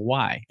uncomfortable.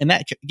 Why? And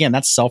that, again,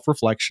 that's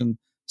self-reflection,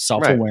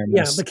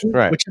 self-awareness, which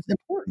is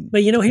important.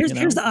 But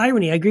here's the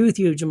irony. I agree with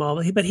you,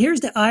 Jamal. But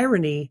here's the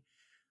irony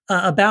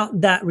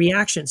about that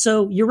reaction.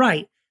 So you're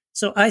right.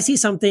 So I see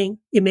something,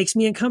 it makes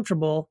me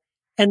uncomfortable.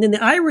 And then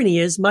the irony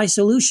is, my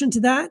solution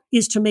to that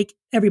is to make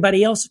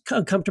everybody else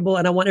uncomfortable.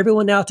 And I want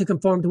everyone now to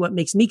conform to what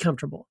makes me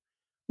comfortable.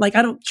 Like,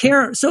 I don't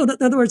care. So in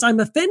other words, I'm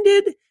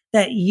offended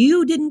that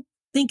you didn't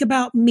think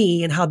about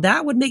me and how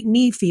that would make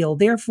me feel.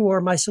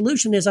 Therefore, my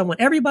solution is I want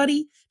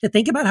everybody to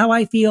think about how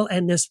I feel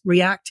and just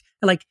react,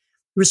 like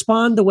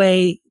respond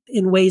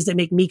in ways that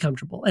make me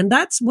comfortable. And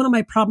that's one of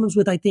my problems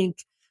with, I think,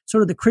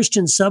 sort of the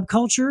Christian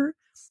subculture,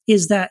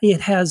 is that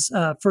it has,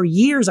 for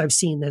years, I've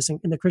seen this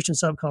in the Christian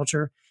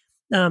subculture.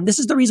 This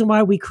is the reason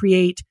why we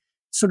create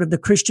sort of the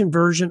Christian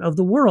version of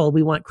the world.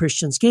 We want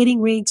Christian skating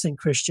rinks and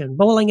Christian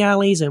bowling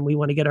alleys, and we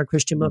want to get our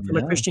Christian milk from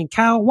a Christian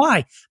cow.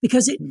 Why?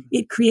 Because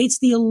it creates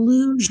the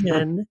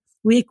illusion.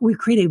 We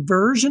create a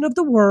version of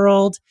the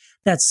world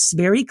that's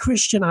very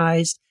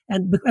Christianized.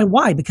 And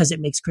why? Because it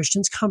makes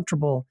Christians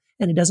comfortable,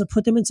 and it doesn't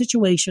put them in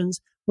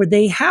situations where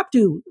they have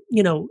to,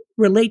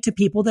 relate to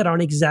people that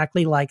aren't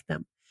exactly like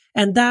them.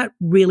 And that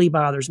really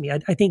bothers me.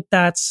 I think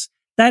that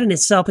in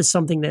itself is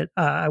something that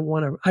I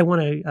want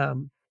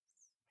to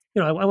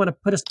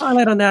put a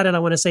spotlight on that. And I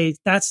want to say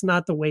that's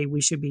not the way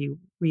we should be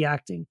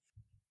reacting.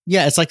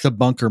 Yeah, it's like the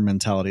bunker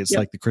mentality. It's Yep.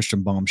 like the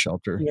Christian bomb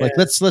shelter. Yeah. Like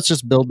let's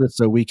just build it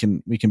so we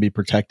can be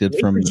protected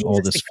Wait from for Jesus all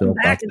to this come filth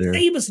out back and there.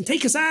 save us and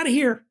take us out of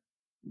here.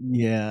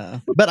 Yeah.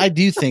 But I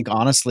do think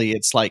honestly,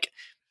 it's like,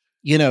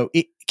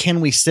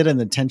 can we sit in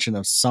the tension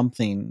of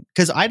something?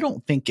 Because I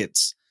don't think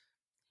it's,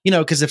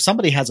 because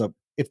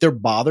if they're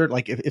bothered,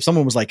 like if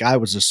someone was like, I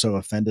was just so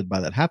offended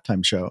by that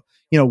halftime show,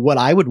 what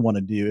I would want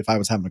to do if I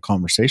was having a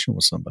conversation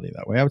with somebody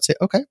that way, I would say,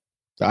 okay,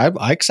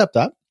 I accept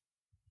that.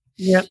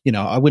 Yeah.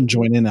 I wouldn't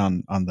join in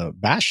on the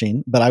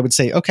bashing, but I would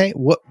say, okay,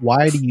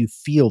 why do you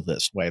feel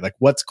this way? Like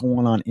what's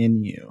going on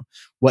in you?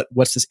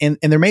 What's this? And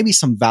there may be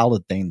some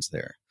valid things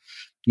there,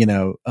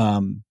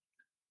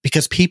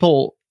 because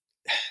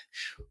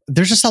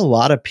there's just a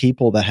lot of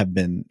people that have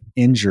been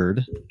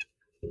injured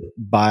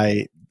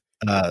by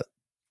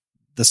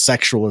the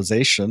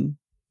sexualization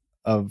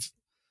of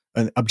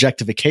an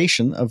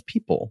objectification of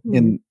people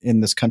in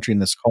this country, in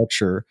this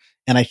culture.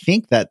 And I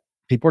think that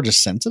people are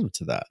just sensitive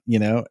to that,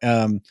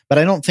 but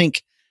I don't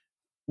think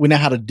we know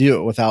how to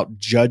do it without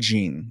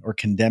judging or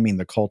condemning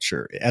the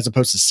culture, as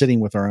opposed to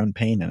sitting with our own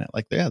pain in it.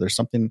 Like, yeah, there's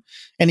something,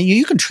 and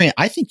you can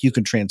I think you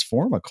can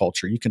transform a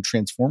culture. You can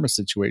transform a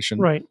situation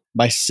right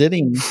by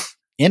sitting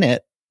in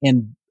it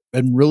and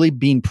really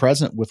being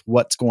present with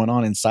what's going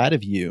on inside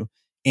of you,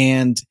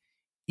 and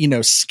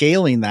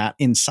scaling that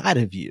inside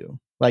of you.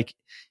 Like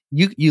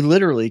you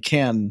literally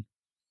can.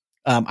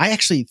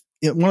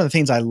 One of the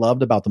things I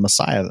loved about the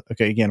Messiah.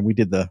 Okay, again, we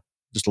did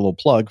just a little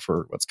plug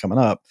for what's coming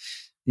up.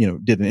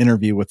 Did an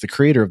interview with the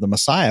creator of the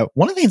Messiah.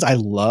 One of the things I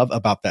love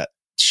about that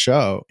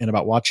show and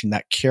about watching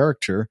that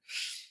character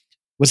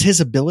was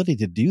his ability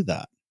to do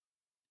that.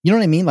 You know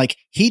what I mean? Like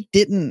he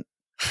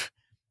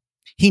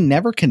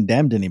never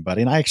condemned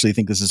anybody. And I actually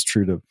think this is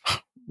true to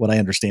what I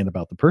understand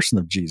about the person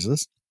of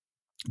Jesus.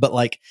 But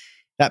like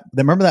that,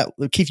 remember that,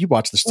 Keith, you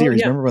watched the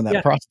series. Yeah, remember when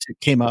that prostitute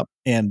came up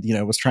and,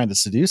 was trying to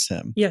seduce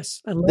him?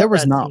 Yes. I love there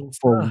was that not scene.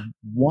 for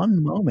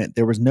one moment,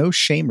 there was no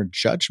shame or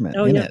judgment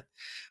in yeah. it.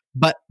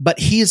 But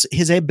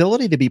his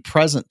ability to be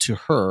present to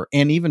her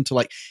and even to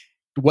like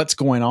what's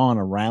going on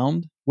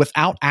around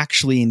without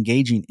actually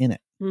engaging in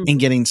it and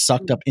getting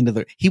sucked up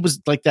into he was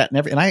like that.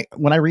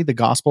 When I read the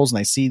Gospels and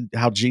I see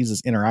how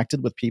Jesus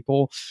interacted with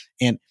people,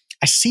 and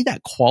I see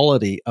that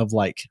quality of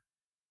like,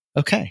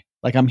 okay,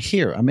 like I'm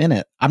here, I'm in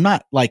it. I'm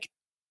not like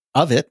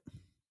of it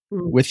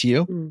with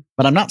you,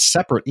 but I'm not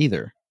separate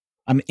either.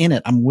 I'm in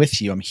it. I'm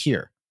with you. I'm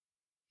here.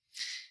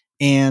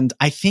 And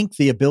I think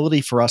the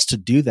ability for us to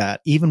do that,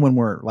 even when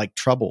we're like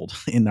troubled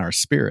in our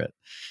spirit,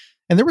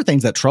 and there were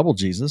things that troubled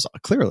Jesus.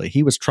 Clearly,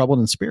 he was troubled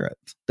in spirit.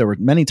 There were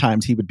many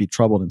times he would be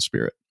troubled in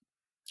spirit,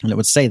 and it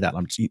would say that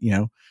I'm,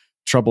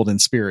 troubled in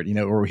spirit,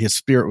 or his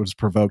spirit was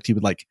provoked. He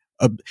would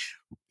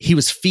he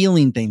was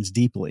feeling things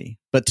deeply,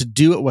 but to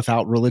do it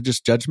without religious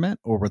judgment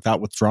or without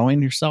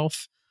withdrawing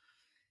yourself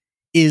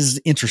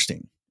is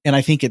interesting. And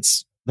I think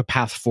it's the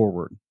path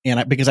forward.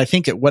 And because I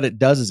think what it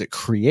does is it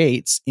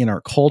creates in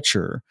our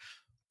culture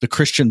the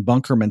Christian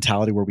bunker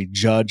mentality where we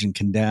judge and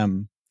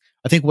condemn.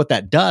 I think what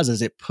that does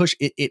is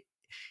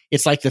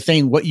it's like the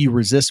thing, what you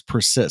resist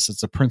persists.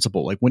 It's a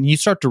principle. Like when you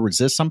start to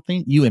resist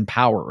something, you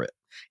empower it.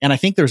 And I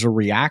think there's a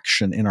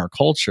reaction in our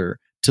culture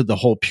to the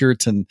whole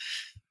Puritan,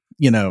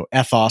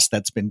 ethos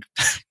that's been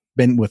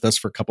with us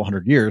for a couple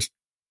hundred years,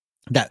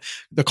 that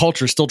the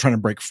culture is still trying to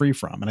break free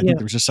from. And I think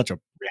there's just such a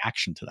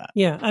reaction to that.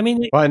 Yeah. I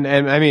mean, and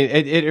I mean,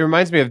 it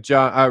reminds me of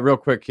John, real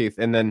quick, Keith.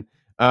 And then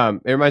it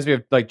reminds me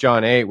of like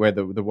John 8, where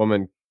the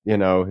woman,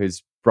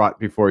 is brought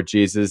before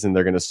Jesus and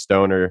they're going to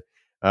stone her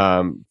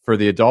for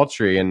the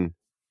adultery. And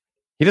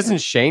he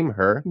doesn't shame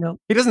her. No.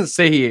 He doesn't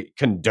say he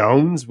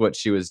condones what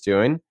she was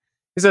doing.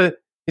 He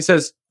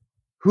says,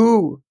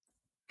 who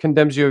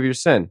condemns you of your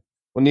sin?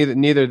 Well,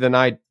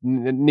 I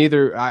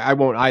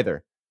won't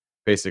either,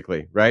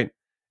 basically. Right.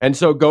 And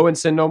so go and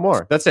sin no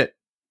more. That's it.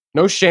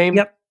 No shame.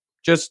 Yep.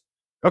 Just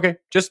okay.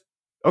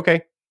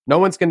 No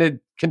one's going to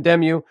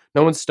condemn you.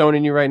 No one's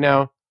stoning you right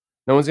now.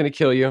 No one's going to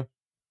kill you.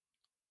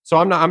 So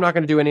I'm not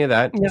going to do any of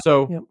that. Yep.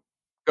 So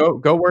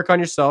go work on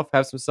yourself.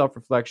 Have some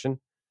self-reflection.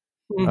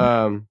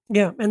 And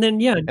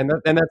then and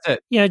that's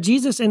it. Yeah,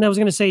 Jesus. And I was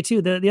going to say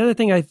too, the other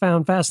thing I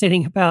found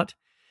fascinating about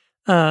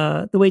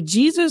the way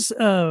Jesus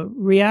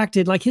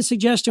reacted, like his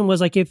suggestion was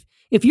like, if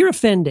you're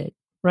offended,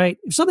 right?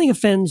 If something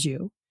offends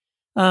you,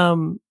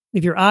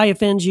 if your eye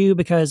offends you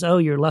because,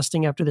 you're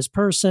lusting after this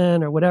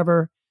person or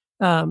whatever,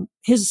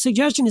 his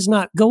suggestion is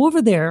not go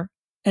over there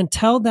and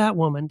tell that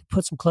woman to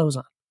put some clothes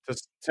on.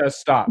 To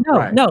stop.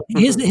 No.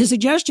 His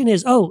suggestion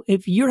is,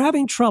 if you're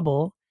having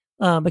trouble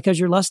because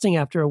you're lusting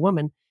after a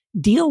woman,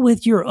 deal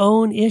with your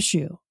own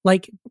issue.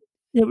 Like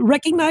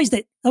recognize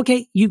that,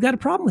 okay, you've got a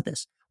problem with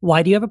this.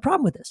 Why do you have a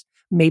problem with this?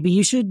 Maybe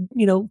you should,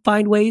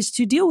 find ways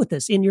to deal with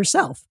this in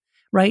yourself.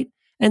 Right.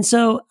 And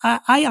so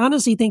I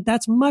honestly think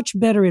that's much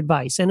better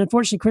advice. And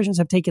unfortunately, Christians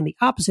have taken the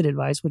opposite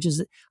advice, which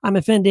is I'm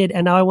offended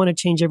and now I want to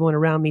change everyone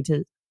around me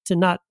to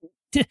not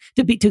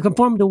to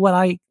conform to what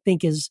I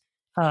think is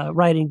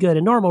right and good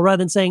and normal, rather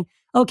than saying,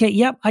 okay,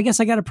 yep, I guess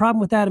I got a problem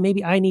with that, and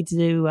maybe I need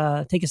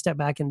to take a step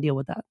back and deal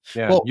with that.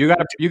 Yeah, Well, you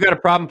got a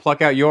problem,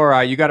 pluck out your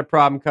eye. You got a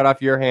problem, cut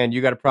off your hand.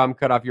 You got a problem,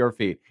 cut off your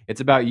feet.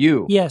 It's about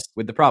you. Yes.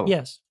 With the problem.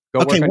 Yes.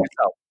 Go Okay, work on well,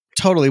 yourself.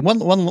 Totally.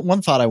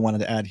 One thought I wanted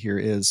to add here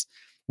is,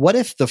 what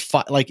if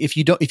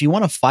if you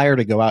want a fire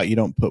to go out, you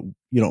don't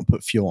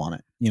put fuel on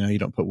it. You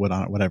don't put wood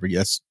on it, whatever.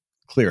 Yes,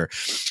 clear.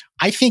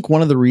 I think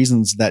one of the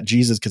reasons that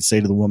Jesus could say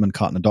to the woman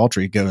caught in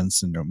adultery, go and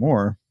sin no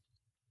more,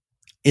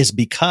 is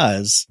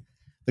because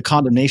the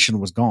condemnation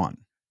was gone.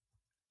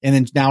 And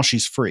then now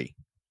she's free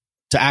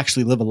to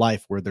actually live a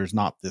life where there's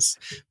not this,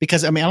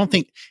 because I don't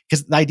think,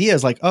 because the idea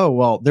is like, oh,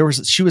 well,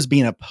 she was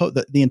being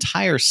the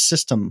entire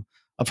system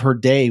of her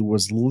day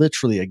was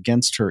literally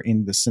against her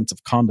in the sense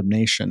of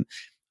condemnation,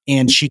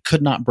 and she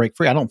could not break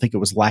free. I don't think it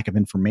was lack of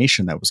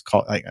information that was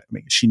called.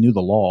 She knew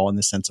the law in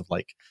the sense of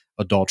like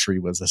adultery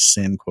was a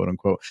sin, quote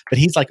unquote. But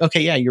he's like, okay,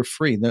 yeah, you're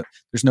free.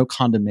 There's no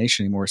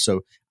condemnation anymore.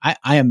 So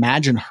I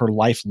imagine her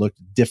life looked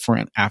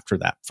different after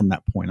that. From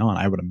that point on,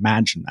 I would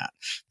imagine that.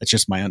 That's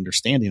just my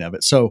understanding of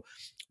it. So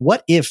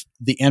what if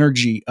the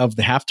energy of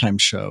the halftime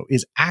show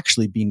is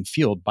actually being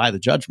fueled by the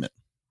judgment?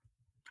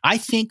 I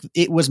think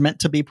it was meant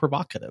to be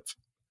provocative,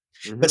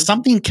 but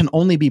something can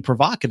only be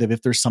provocative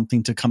if there's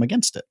something to come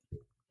against it.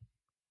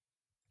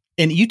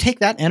 And you take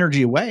that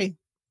energy away,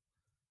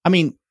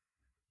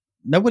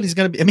 nobody's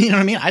going to be, you know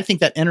what I mean? I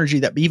think that energy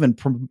that even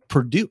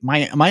produced,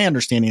 my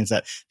understanding is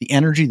that the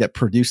energy that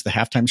produced the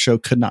halftime show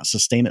could not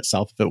sustain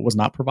itself if it was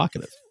not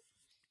provocative.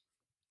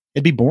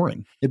 It'd be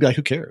boring. It'd be like,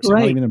 who cares? Right.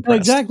 I'm not even impressed.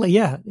 Exactly.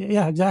 Yeah.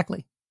 Yeah,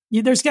 exactly.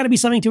 There's got to be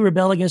something to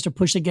rebel against or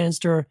push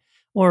against or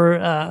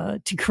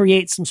to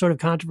create some sort of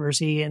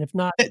controversy. And if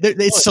not,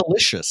 it's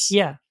salacious.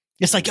 Yeah.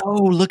 It's like,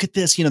 oh, look at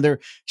this. They're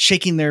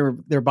shaking their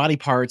body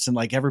parts and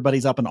like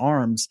everybody's up in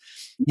arms,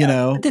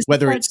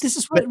 whether this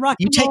is what rock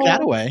and roll, take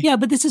that away. Yeah.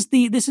 But this is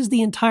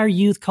the entire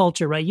youth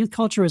culture, right? Youth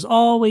culture has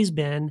always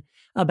been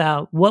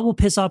about what will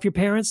piss off your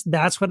parents.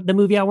 That's what the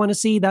movie I want to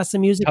see. That's the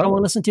music I want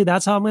to listen to.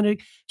 That's how I'm going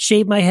to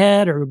shave my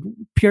head or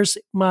pierce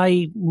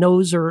my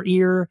nose or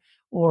ear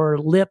or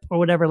lip or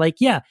whatever. Like,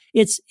 yeah,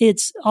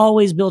 it's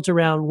always built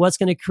around what's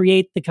going to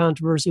create the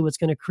controversy, what's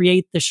going to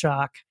create the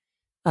shock.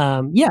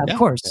 Of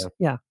course.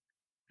 Yeah.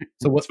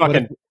 So what's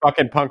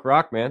fucking punk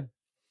rock, man?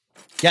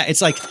 Yeah,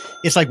 it's like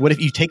what if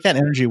you take that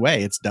energy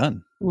away? It's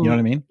done. You know what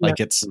I mean? Like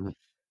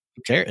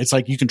who cares? It's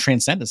like you can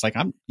transcend. It's like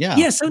So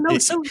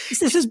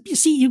this is, you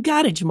see, you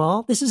got it,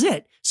 Jamal. This is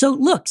it. So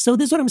look, this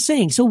is what I'm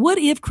saying. So what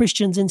if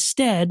Christians,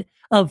 instead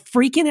of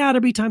freaking out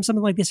every time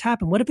something like this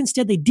happened, what if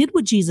instead they did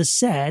what Jesus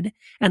said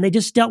and they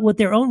just dealt with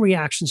their own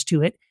reactions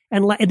to it?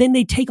 And then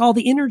they take all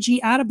the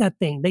energy out of that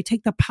thing. They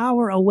take the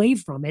power away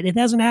from it. It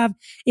doesn't have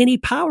any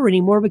power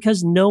anymore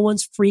because no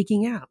one's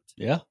freaking out.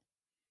 Yeah.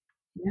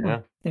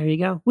 There you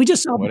go. We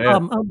just solved the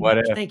problem.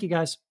 Thank you,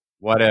 guys.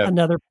 What if?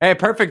 A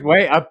perfect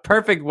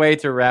way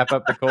to wrap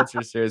up the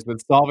culture series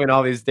with solving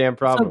all these damn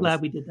problems. So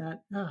glad we did that.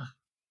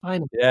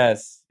 Finally.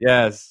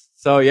 Yes.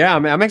 So yeah,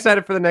 I'm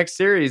excited for the next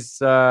series.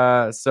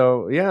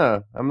 So yeah,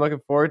 I'm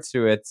looking forward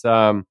to it.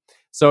 So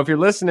if you're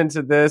listening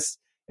to this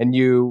and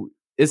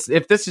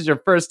if this is your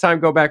first time,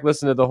 go back,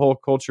 listen to the whole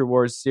Culture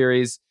Wars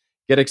series.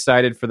 Get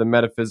excited for the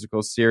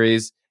metaphysical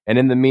series. And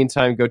in the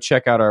meantime, go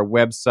check out our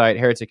website,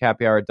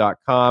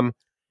 heretichappyhour.com.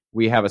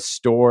 We have a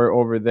store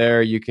over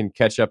there. You can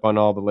catch up on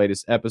all the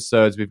latest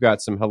episodes. We've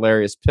got some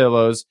hilarious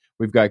pillows.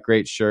 We've got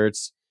great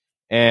shirts.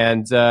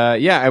 And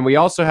and we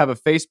also have a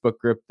Facebook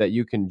group that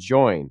you can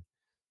join.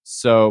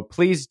 So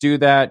please do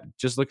that.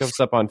 Just look us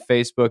up on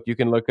Facebook. You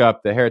can look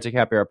up the Heretic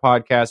Happy Hour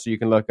podcast, or you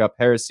can look up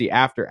Heresy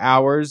After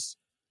Hours.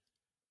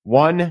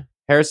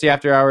 Heresy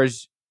After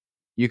Hours,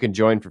 you can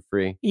join for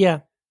free. Yeah.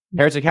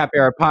 Heretic Happy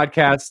Hour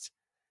podcast,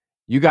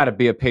 you got to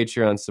be a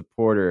Patreon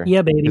supporter.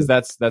 Yeah, baby.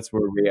 Because that's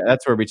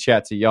where we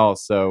chat to y'all.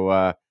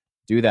 So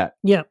do that.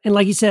 Yeah, and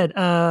like you said,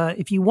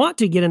 if you want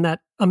to get in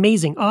that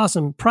amazing,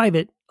 awesome,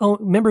 private,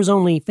 members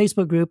only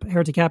Facebook group,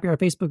 Heretic Happy Hour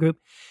Facebook group,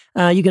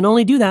 you can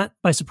only do that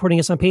by supporting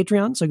us on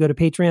Patreon. So go to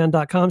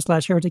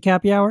patreon.com/Heretic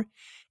Happy Hour.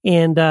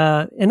 And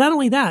not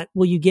only that,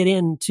 will you get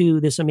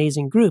into this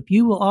amazing group,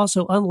 you will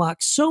also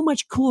unlock so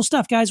much cool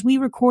stuff. Guys, we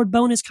record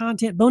bonus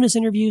content, bonus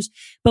interviews,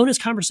 bonus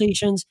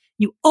conversations.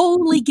 You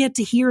only get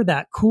to hear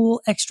that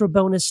cool extra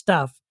bonus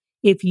stuff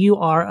if you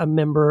are a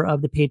member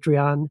of the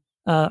Patreon,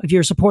 if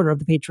you're a supporter of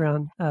the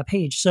Patreon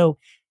page. So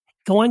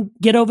go on,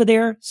 get over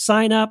there,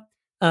 sign up,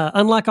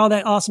 unlock all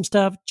that awesome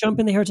stuff,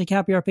 jump in the Heretic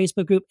Happy Hour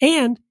Facebook group.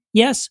 And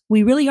yes,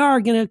 we really are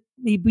going to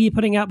be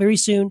putting out very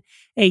soon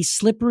a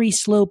Slippery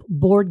Slope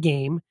board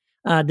game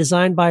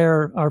designed by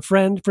our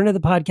friend of the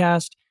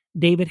podcast,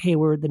 David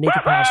Hayward, the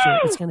Naked Pastor.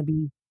 It's going to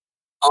be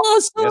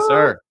awesome. Yes,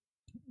 sir.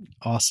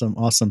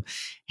 Awesome.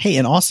 Hey,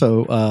 and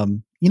also,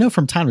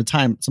 from time to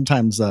time,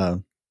 sometimes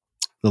the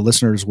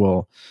listeners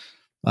will,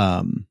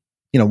 want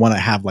to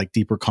have like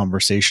deeper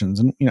conversations,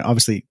 and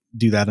obviously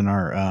do that in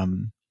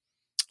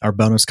our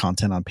bonus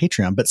content on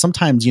Patreon. But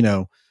sometimes,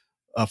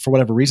 for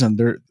whatever reason,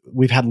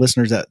 we've had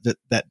listeners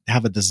that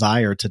have a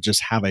desire to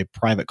just have a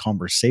private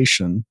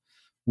conversation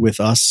with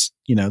us,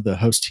 the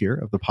host here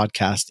of the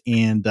podcast.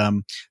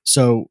 And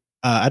so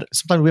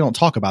sometimes we don't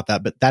talk about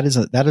that, but that is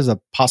a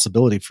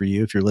possibility for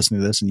you if you're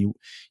listening to this and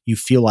you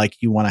feel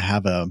like you want to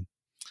have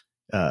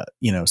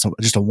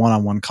just a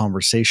one-on-one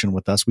conversation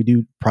with us. We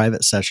do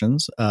private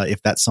sessions.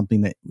 If that's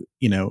something that,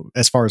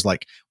 as far as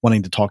like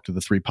wanting to talk to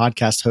the 3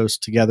 podcast hosts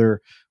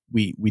together,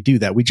 we do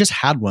that. We just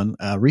had one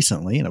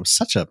recently, and it was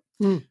such a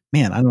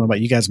man. I don't know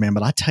about you guys, man,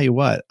 but I tell you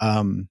what,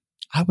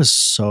 I was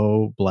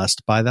so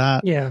blessed by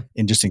that,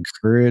 and just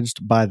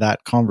encouraged by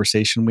that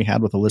conversation we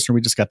had with a listener.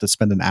 We just got to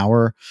spend an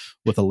hour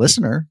with a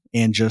listener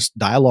and just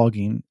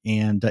dialoguing.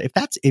 And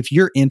if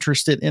you're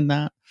interested in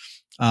that,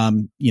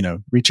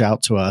 reach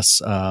out to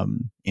us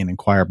and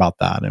inquire about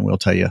that, and we'll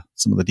tell you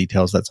some of the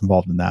details that's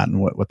involved in that and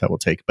what that will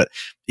take. But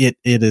it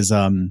is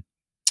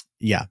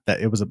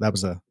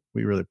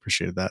we really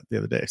appreciated that the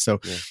other day.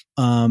 So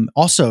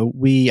also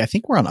I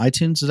think we're on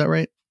iTunes. Is that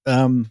right?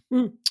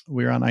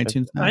 We're on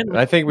iTunes now.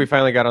 I think we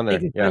finally got on there.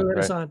 Yeah.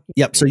 Right.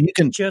 Yep. So you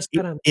can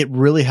it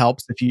really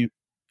helps if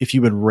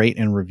you would rate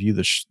and review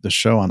the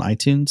show on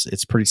iTunes.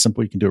 It's pretty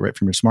simple. You can do it right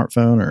from your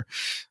smartphone, or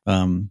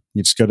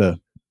you just go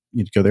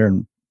there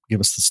and give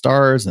us the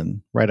stars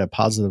and write a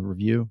positive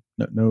review.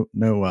 No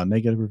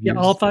negative reviews.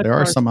 Yeah, all 5 there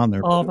stars. Are some on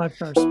there. All 5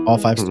 stars. All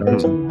 5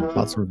 stars and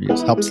positive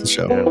reviews. Helps the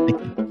show. Yeah. Thank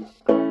you.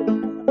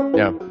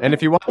 Yeah. And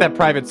if you want that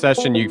private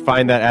session, you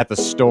find that at the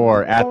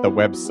store at the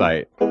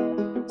website.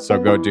 So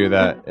go do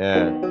that.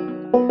 Yeah.